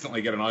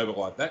consistently get an over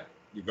like that,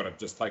 you've got to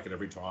just take it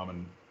every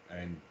time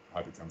and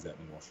hope it comes out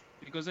in the wash.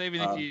 Because even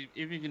if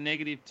you're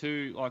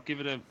 -2,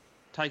 like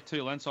take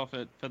 2 lengths off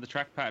it for the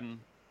track pattern,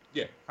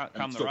 yeah,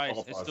 come the race,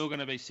 it's still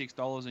going to be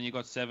 $6 and you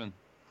got 7.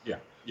 Yeah,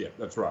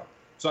 that's right.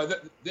 So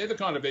they're the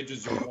kind of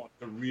edges you want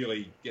to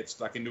really get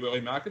stuck into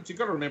early markets. You've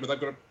got to remember they've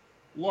got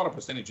a lot of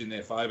percentage in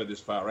their favour this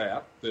far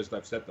out, Thursday,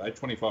 Saturday,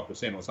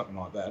 25% or something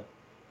like that.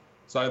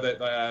 So that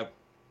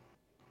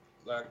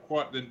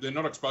they're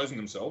not exposing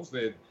themselves.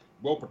 They're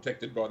well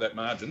protected by that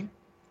margin.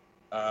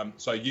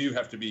 So you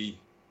have to be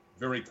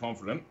very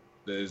confident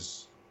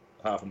there's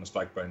half a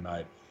mistake being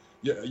made.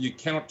 You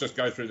cannot just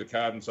go through the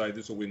card and say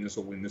this will win, this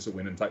will win, this will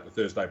win, and take the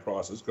Thursday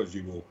prices, because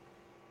you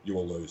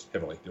will lose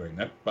heavily doing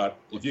that. But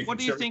if you what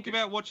do you think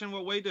about watching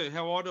what we do?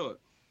 How I do it?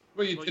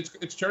 Well,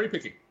 it's cherry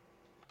picking,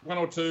 1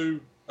 or 2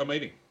 a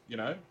meeting. You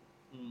know,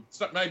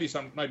 so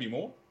maybe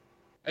more.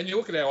 And you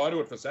look at how I do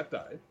it for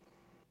Saturday.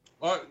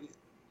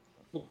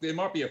 Look, there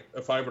might be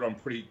a favourite I'm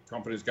pretty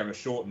confident is going to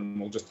shorten, and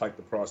we'll just take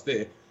the price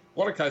there. A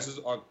lot of cases,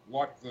 I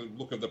like the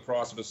look of the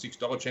price of a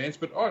 $6 chance,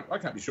 but I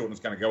can't be sure it's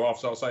going to go off,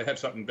 so I'll say have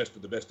something best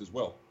of the best as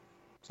well.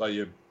 So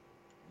you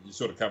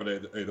sort of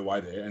covered either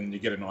way there, and you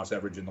get a nice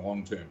average in the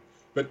long term.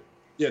 But,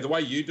 yeah, the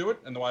way you do it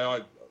and the way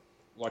I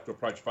like to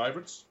approach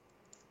favourites,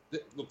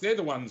 look, they're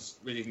the ones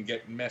where you can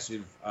get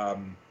massive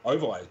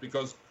overlays,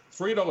 because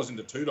 $3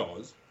 into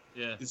 $2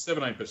 is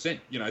 17%.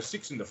 You know,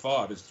 6 into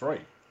 5 is 3.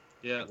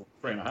 Yeah. Or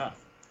 3.5.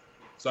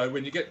 So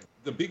when you get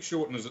the big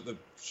shorteners at the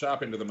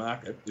sharp end of the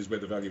market is where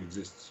the value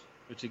exists.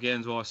 Which again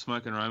is why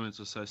Smoking Romans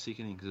was so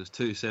sickening, because it's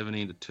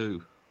 270 into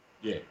 2.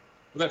 Yeah. Well,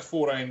 that's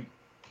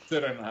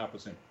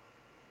 13.5%.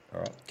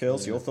 All right.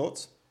 Curls, your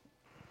thoughts?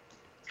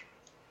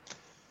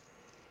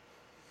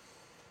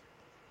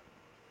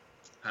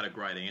 Had a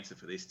great answer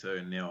for this too,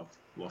 and now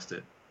I've lost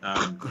it.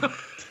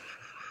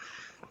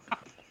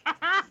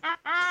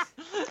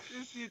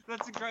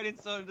 That's a great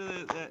insight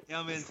into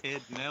our man's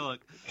head. You know,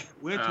 like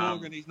we're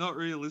talking, he's not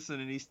really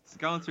listening. He's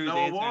going through his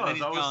answer, and then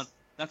he's going,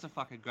 "That's a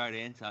fucking great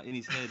answer" in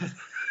his head.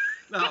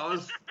 No,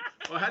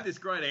 I had this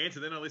great answer.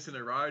 Then I listened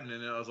to Roden,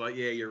 and I was like,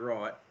 "Yeah, you're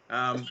right."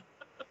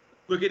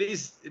 Look, it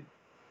is.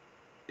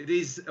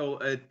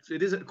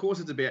 Of course,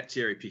 it's about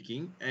cherry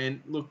picking.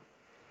 And look,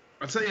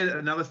 I'll tell you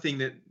another thing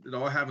that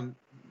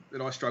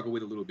I struggle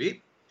with a little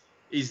bit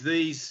is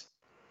these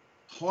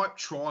hype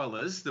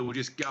trialers that will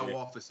just go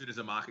off as soon as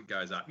the market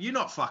goes up. You're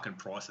not fucking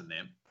pricing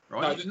them,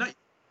 right? No,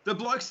 the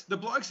blokes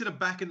that are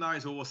backing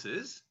those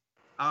horses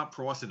aren't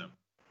pricing them.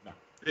 No,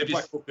 they're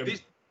black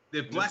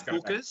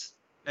bookers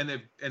and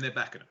they're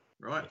backing them,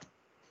 right?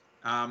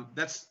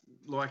 That's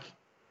like,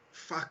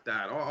 fuck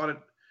that.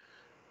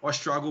 I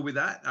struggle with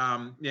that.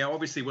 Now,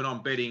 obviously, when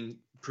I'm betting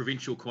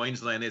provincial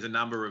Queensland, there's a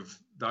number of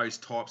those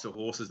types of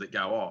horses that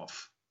go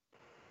off,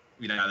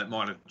 that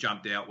might have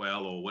jumped out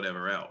well or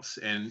whatever else.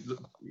 And,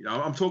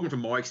 I'm talking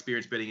from my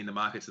experience betting in the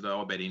markets that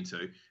I bet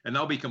into, and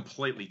they'll be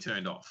completely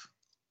turned off.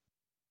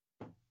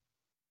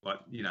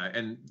 But,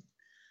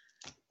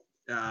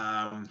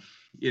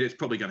 it's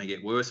probably going to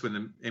get worse when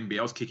the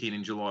NBLs kick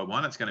in July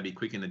 1. It's going to be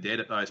quick in the dead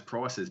at those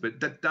prices. But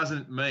that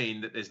doesn't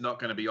mean that there's not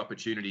going to be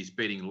opportunities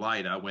betting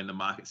later when the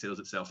market settles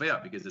itself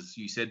out. Because as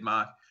you said,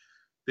 Mark,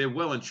 they're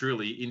well and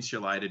truly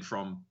insulated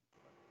from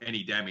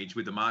any damage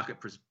with the market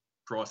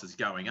prices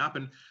going up.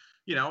 And,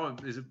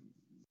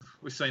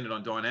 we've seen it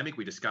on Dynamic.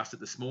 We discussed it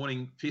this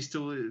morning.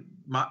 Pistol,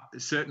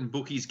 certain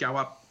bookies go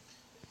up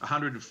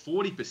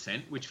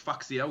 140%, which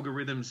fucks the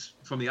algorithms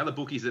from the other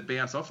bookies that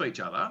bounce off each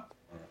other.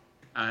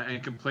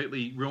 And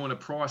completely ruin a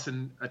price,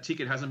 and a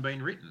ticket hasn't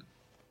been written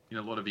in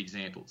a lot of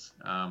examples.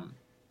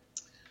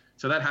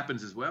 So that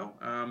happens as well.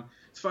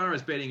 As far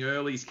as betting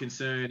early is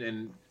concerned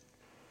and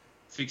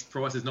fixed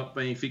prices not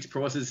being fixed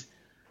prices,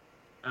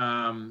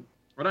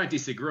 I don't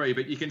disagree,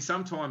 but you can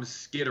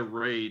sometimes get a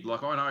read.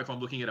 Like, I know if I'm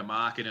looking at a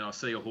market and I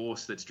see a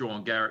horse that's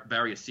drawn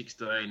barrier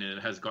 16 and it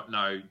has got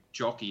no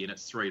jockey and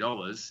it's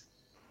 $3,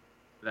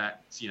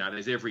 that,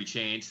 there's every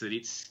chance that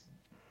it's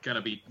going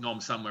to be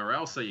nom somewhere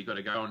else. So you've got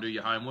to go and do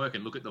your homework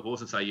and look at the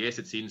horse and say, yes,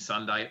 it's in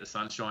Sunday at the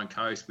Sunshine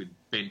Coast with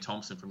Ben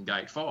Thompson from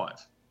Gate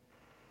 5.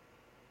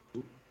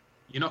 You're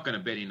not going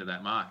to bet into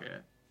that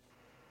market.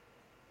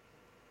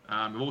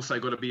 You've also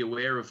got to be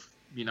aware of,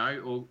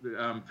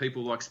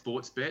 people like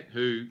Sportsbet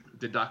who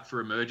deduct for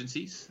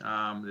emergencies.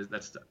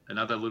 That's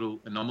another little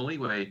anomaly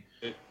where...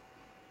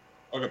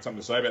 I've got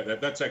something to say about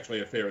that. That's actually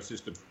a fairer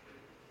system.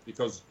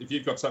 Because if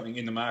you've got something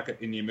in the market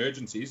in the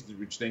emergencies,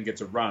 which then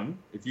gets a run,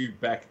 if you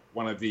back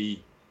one of the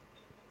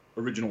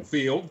original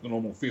field, the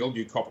normal field,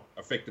 you cop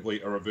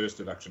effectively a reverse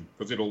deduction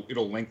because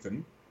it'll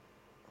lengthen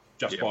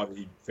just by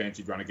the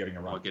fancied runner getting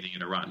a run. By getting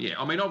in a run, yeah.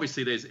 I mean,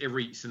 obviously,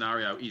 every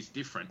scenario is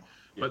different,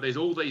 but there's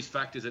all these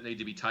factors that need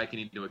to be taken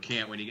into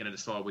account when you're going to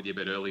decide whether you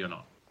bet early or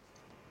not.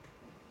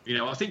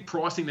 I think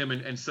pricing them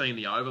and seeing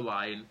the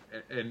overlay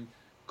and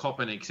cop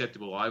an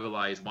acceptable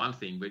overlay is one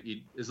thing, but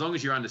as long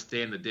as you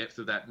understand the depth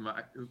of that,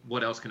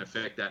 what else can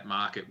affect that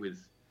market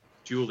with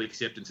dual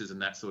acceptances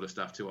and that sort of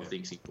stuff too, I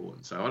think is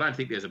important. So I don't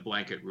think there's a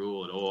blanket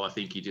rule at all. I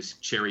think you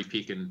just cherry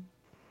pick and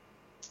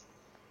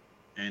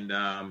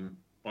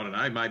I don't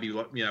know, maybe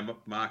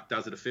Mark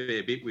does it a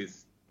fair bit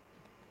with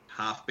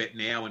half bet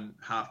now and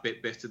half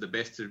bet best of the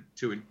best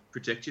to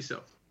protect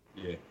yourself.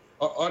 Yeah,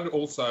 I'd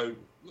also,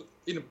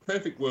 in a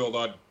perfect world,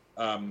 I'd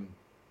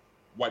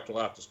wait till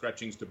after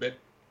scratchings to bet.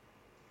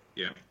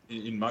 Yeah.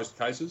 In most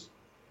cases,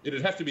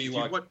 it'd have to be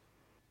like.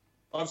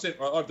 I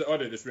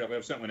do this really.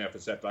 I've sent one out for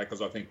Saturday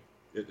because I think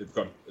it's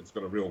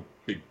got a real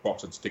big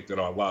box at stick that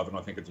I love, and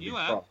I think it's a big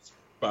price.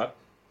 But,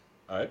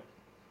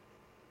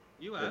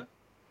 you are.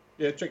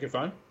 Yeah, check your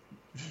phone.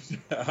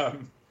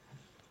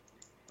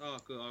 Oh,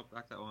 good. I'll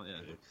back that one.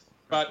 Yeah.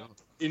 But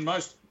in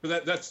most,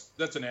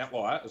 that's an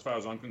outlier as far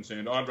as I'm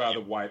concerned. I'd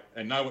rather wait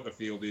and know what the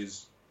field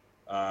is.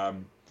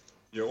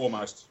 You're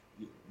almost.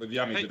 But the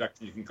only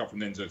deduction you can cop from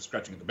then is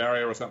scratching at the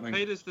barrier or something.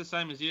 Peter's the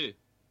same as you.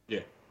 Yeah.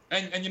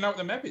 And you know what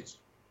the map is?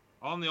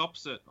 I'm the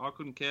opposite. I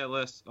couldn't care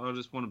less. I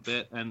just want to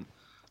bet, and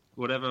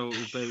whatever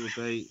it will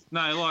be.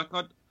 No, like,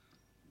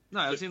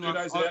 it's in 2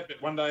 days out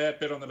bet, 1 day out,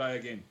 bet on the day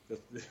again.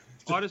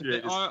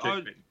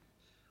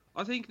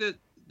 I think that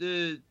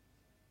the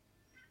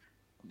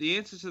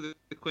answer to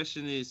the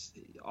question is,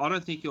 I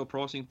don't think you're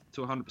pricing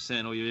to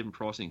 100% or you're even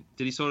pricing.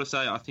 Did he sort of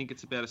say, I think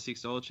it's about a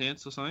 $6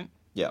 chance or something?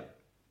 Yeah.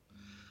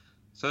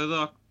 So,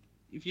 like,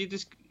 if you're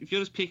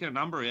just picking a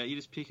number out,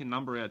 it's going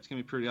to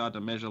be pretty hard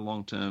to measure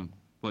long term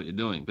what you're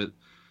doing. But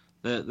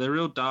the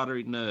real data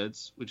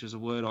nerds, which is a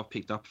word I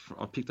picked up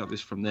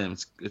this from them.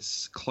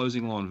 It's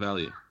closing line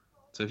value.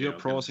 So if you're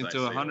pricing to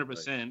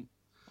 100%,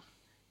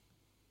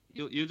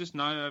 you'll just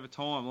know over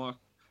time. Like,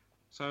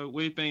 so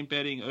we've been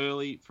betting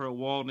early for a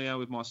while now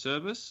with my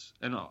service,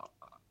 and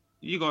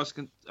you guys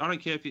can. I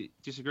don't care if you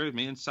disagree with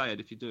me, and say it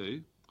if you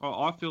do.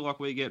 I feel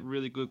like we get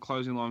really good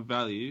closing line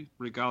value,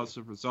 regardless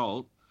of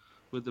result,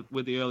 with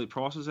the early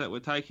prices that we're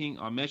taking.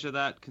 I measure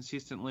that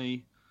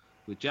consistently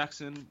with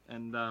Jackson,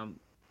 and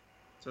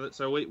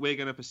so we're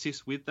going to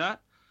persist with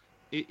that.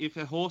 if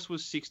a horse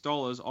was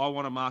 $6, I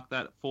want to mark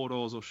that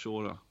 $4 or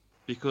shorter,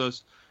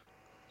 because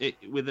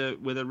with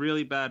a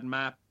really bad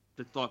map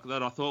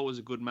that I thought was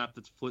a good map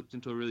that's flipped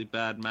into a really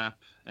bad map,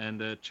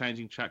 and a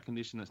changing track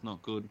condition that's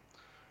not good,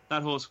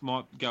 that horse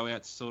might go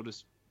out sort of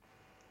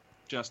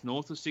just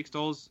north of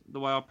 $6 the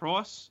way I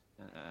price,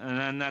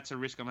 and that's a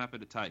risk I'm happy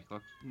to take.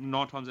 Like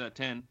 9 times out of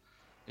 10,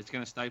 it's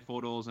going to stay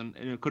 $4, and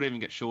it could even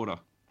get shorter.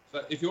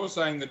 So if you're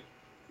saying that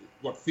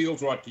what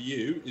feels right to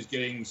you is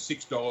getting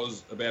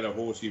 $6 about a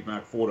horse you've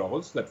marked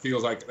 $4, that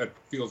feels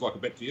like a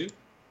bet to you?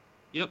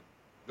 Yep.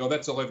 Well,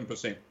 that's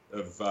 11%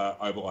 of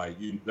overlay,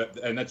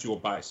 and that's your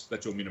base.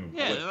 That's your minimum.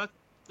 Yeah,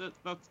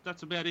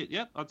 that's about it.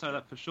 Yep, I'd say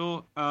that for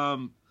sure.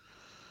 Sorry,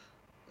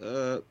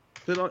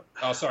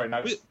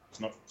 no, it's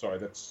not. Sorry,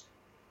 it's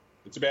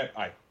about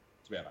 8.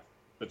 It's about 8,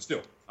 but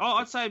still. Oh,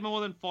 I'd say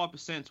more than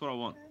 5% is what I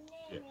want.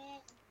 Yeah.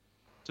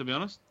 To be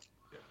honest,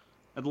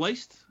 at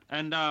least.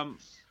 And I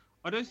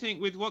do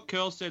think with what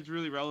Curl said is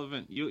really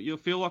relevant. You'll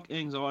feel like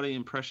anxiety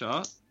and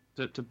pressure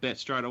to bet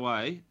straight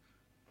away.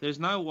 There's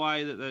no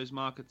way that those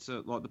markets,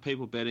 like the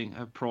people betting,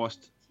 have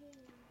priced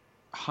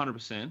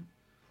 100%.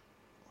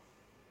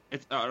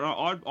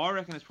 I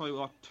reckon it's probably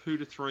like 2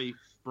 to 3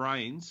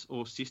 brains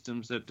or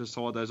systems that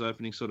decide those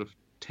opening sort of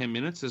 10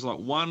 minutes. There's like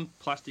one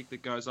plastic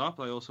that goes up,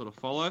 they all sort of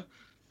follow,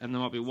 and there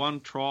might be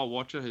one trial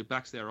watcher who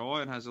backs their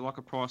eye and has like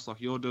a price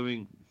like you're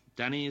doing,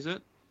 Danny, is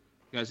it?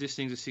 He goes, this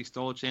thing's a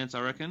 $6 chance,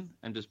 I reckon,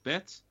 and just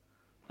bets.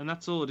 And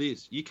that's all it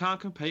is. You can't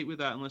compete with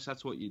that unless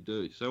that's what you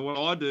do. So what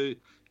I do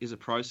is a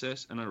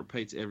process, and it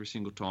repeats every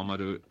single time I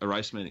do a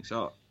race meeting.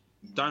 So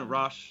don't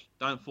rush,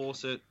 don't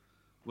force it.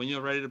 When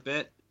you're ready to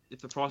bet,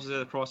 if the price is there,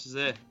 the price is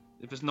there.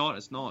 If it's not,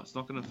 it's not. It's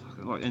not going to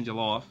like end your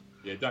life.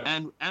 Yeah,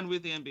 don't. And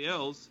with the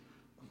NBLs,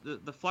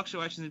 the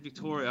fluctuations in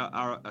Victoria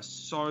are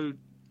so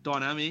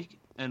dynamic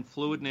and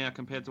fluid now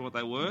compared to what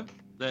they were,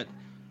 that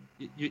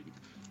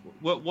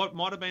what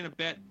might have been a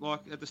bet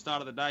like at the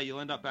start of the day, you'll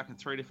end up backing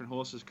 3 different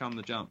horses come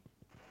the jump.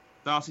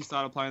 Darcy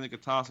started playing the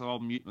guitar, so I'll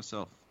mute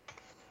myself.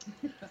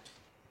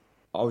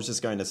 I was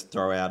just going to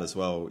throw out as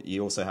well,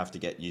 you also have to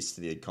get used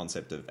to the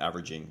concept of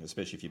averaging,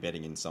 especially if you're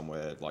betting in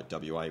somewhere like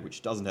WA,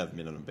 which doesn't have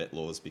minimum bet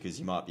laws, because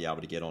you might be able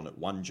to get on at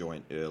one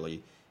joint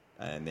early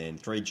and then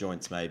 3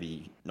 joints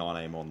maybe 9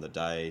 a.m. on the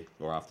day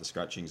or after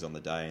scratchings on the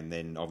day, and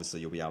then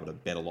obviously you'll be able to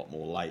bet a lot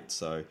more late.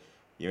 So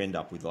you end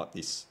up with like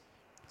this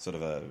sort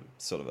of a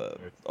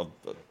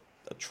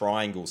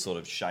triangle sort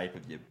of shape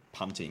of your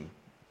punting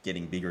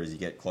getting bigger as you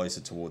get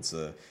closer towards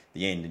the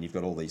end, and you've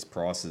got all these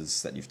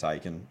prices that you've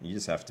taken. You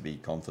just have to be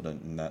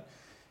confident in that,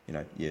 you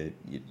know, you're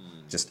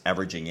just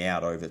averaging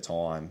out over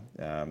time,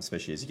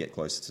 especially as you get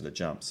closer to the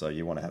jump. So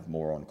you want to have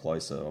more on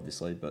closer,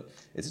 obviously, but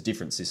it's a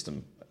different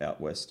system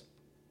out west.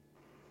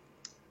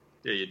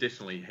 Yeah, you're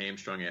definitely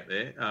hamstrung out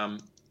there.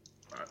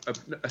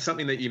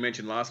 Something that you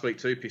mentioned last week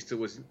too, Pistol,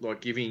 was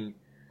like giving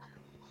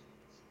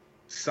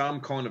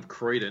some kind of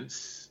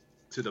credence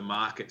to the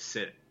market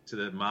setter.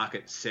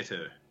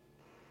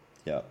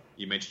 Yeah,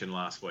 you mentioned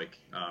last week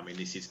in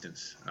this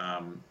instance.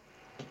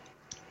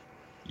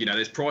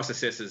 There's price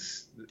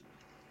assessors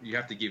you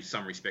have to give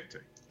some respect to.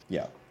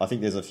 Yeah, I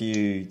think there's a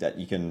few that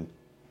you can,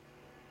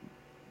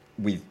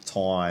 with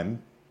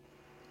time,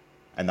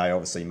 and they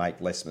obviously make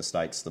less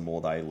mistakes the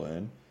more they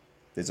learn.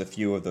 There's a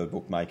few of the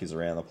bookmakers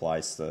around the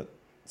place that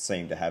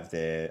seem to have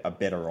a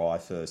better eye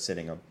for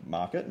setting a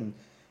market. And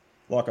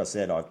like I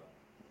said, I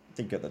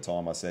think at the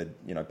time I said,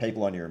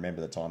 people only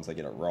remember the times they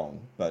get it wrong,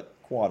 but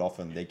quite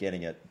often they're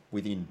getting it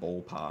within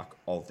ballpark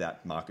of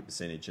that market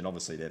percentage. And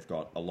obviously they've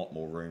got a lot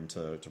more room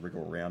to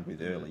wriggle around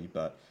with early.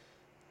 But,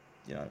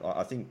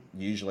 I think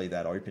usually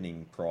that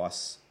opening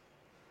price,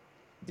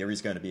 there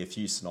is going to be a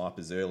few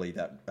snipers early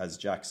that, as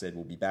Jack said,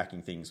 will be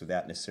backing things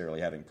without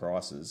necessarily having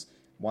prices.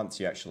 Once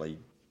you actually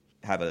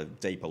have a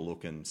deeper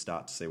look and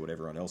start to see what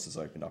everyone else has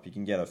opened up, you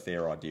can get a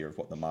fair idea of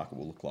what the market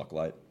will look like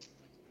late.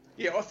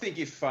 Yeah, I think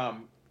if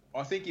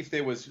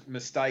there was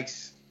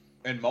mistakes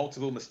and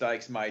multiple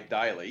mistakes made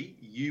daily,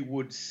 you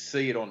would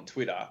see it on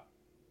Twitter.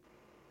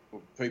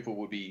 People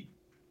would be,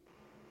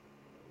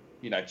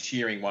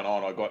 cheering one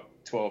on. I got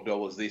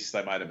 $12 this,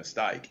 they made a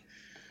mistake.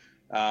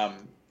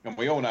 And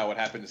we all know what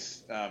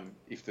happens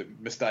if the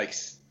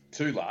mistake's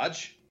too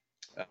large.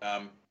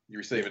 You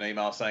receive an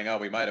email saying, "Oh,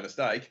 we made a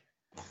mistake.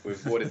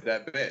 We've avoided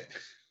that bet."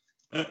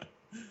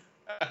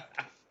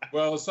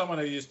 Well, as someone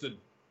who used to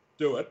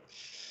do it,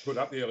 put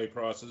up the early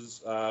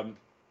prices,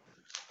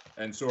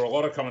 and saw a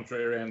lot of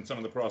commentary around some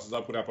of the prices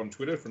I put up on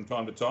Twitter from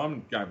time to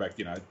time, going back,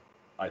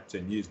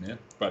 8-10 years now.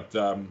 But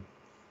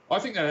I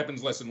think that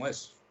happens less and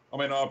less. I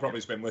mean, I'll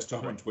probably spend less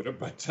time on Twitter,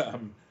 but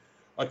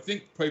I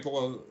think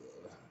people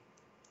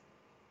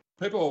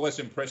are less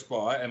impressed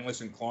by and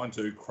less inclined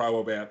to crow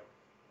about,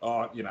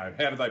 how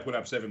did they put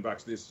up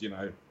 $7 this,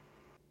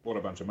 what a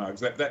bunch of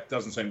mugs. That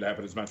doesn't seem to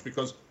happen as much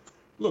because,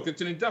 look,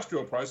 it's an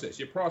industrial process.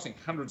 You're pricing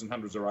hundreds and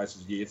hundreds of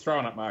races a year,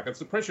 throwing up markets.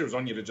 The pressure is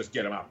on you to just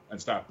get them up and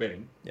start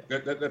betting. Yeah.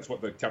 That's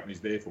what the company's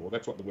there for.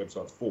 That's what the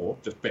website's for.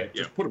 Just bet.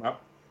 Yeah. Just put them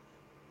up.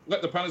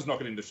 Let the punters knock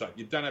it into shape.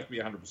 You don't have to be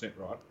 100%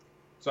 right.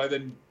 So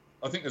then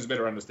I think there's a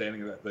better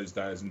understanding of that these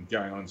days, and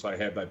going on and say,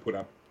 have they put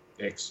up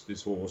X,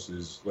 this horse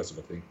is less of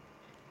a thing.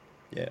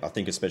 Yeah, I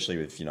think especially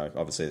with,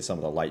 obviously some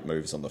of the late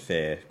moves on the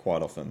fair,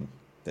 quite often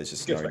there's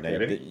just no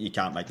need. You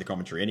can't make the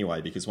commentary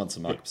anyway, because once the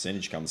market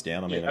percentage comes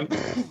down,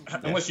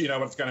 unless you know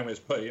what's going to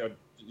SP,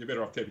 you're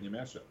better off keeping your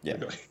mouth shut. Yeah,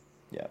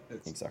 yeah,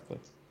 exactly.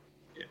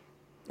 Yeah.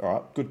 All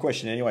right, good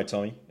question anyway,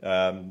 Tommy.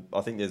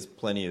 I think there's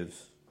plenty of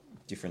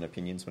different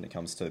opinions when it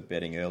comes to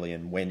betting early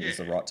and when is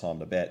the right time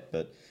to bet.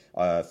 But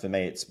for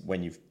me, it's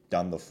when you've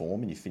done the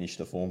form and you finish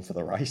the form for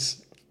the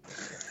race,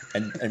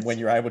 and when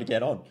you're able to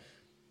get on.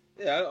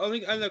 Yeah, I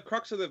think, and the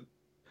crux of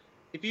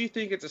if you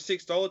think it's a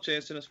 $6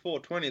 chance and it's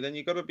 $4.20, then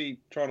you've got to be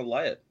trying to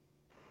lay it.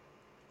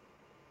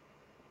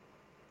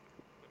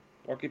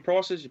 Like, your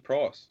price is your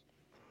price.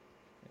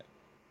 Yeah.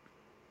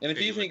 And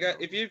if you think that's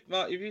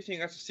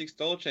a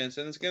 $6 chance,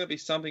 then there's going to be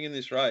something in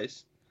this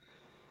race.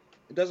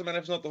 It doesn't matter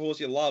if it's not the horse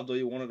you loved or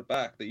you wanted to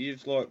back. That you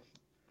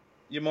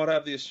might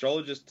have the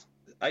astrologist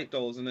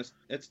 $8 and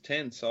it's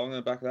 10, so I'm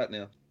going to back that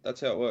now.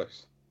 That's how it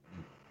works.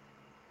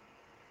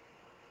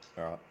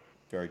 All right,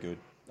 very good.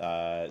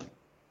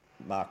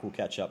 Mark will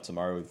catch up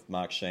tomorrow with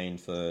Mark Sheen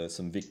for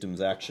some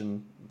victims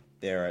action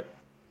there at,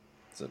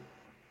 is it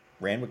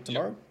Randwick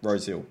tomorrow? Yep.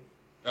 Rose Hill.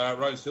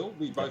 Rose Hill.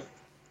 We both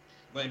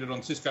landed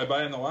on Cisco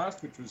Bay in the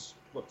last, which was,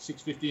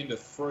 $6.50 into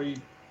 3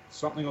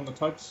 something on the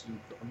totes and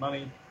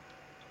money.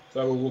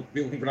 So we'll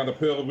be looking for another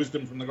pearl of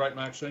wisdom from the great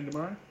Mark Sheen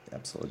tomorrow.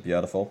 Absolutely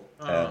beautiful.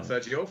 So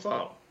it's your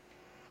fault.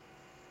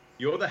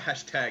 You're the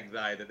hashtag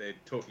they that they're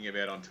talking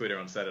about on Twitter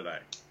on Saturday.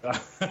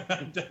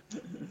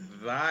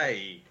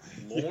 They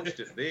launched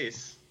at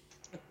this.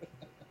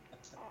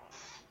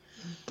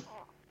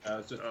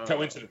 It's just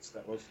coincidence.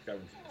 That was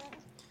coincidence.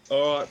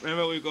 All right.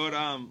 Remember, we've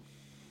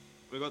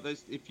got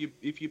this. If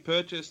you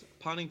purchase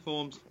Punting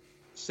Form's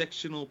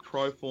sectional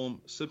pro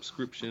form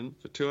subscription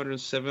for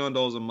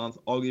 $279 a month,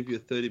 I'll give you a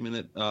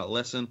 30-minute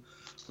lesson.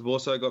 We've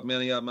also got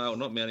Mountie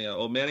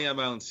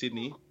Mail in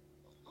Sydney.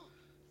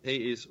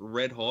 He is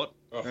red hot.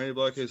 Oh. Only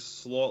bloke is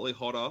slightly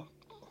hotter,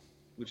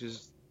 which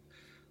is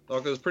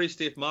it was pretty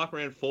stiff. Mark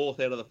ran 4th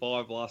out of the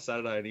 5 last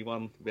Saturday, and he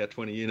won about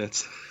 20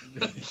 units.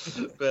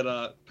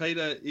 But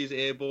Peter is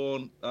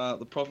airborne.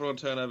 The profit on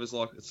turnover is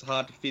it's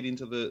hard to fit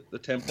into the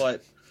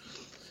template,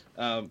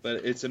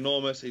 but it's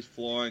enormous. He's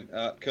flying.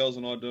 Curls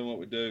and I doing what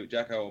we do.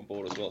 Jacko on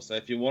board as well. So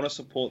if you want to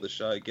support the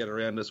show, get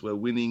around us. We're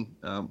winning.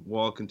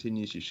 While it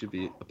continues, you should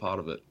be a part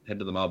of it. Head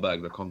to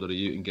themailbag.com.au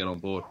and get on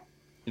board.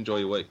 Enjoy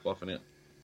your week. Bye for now.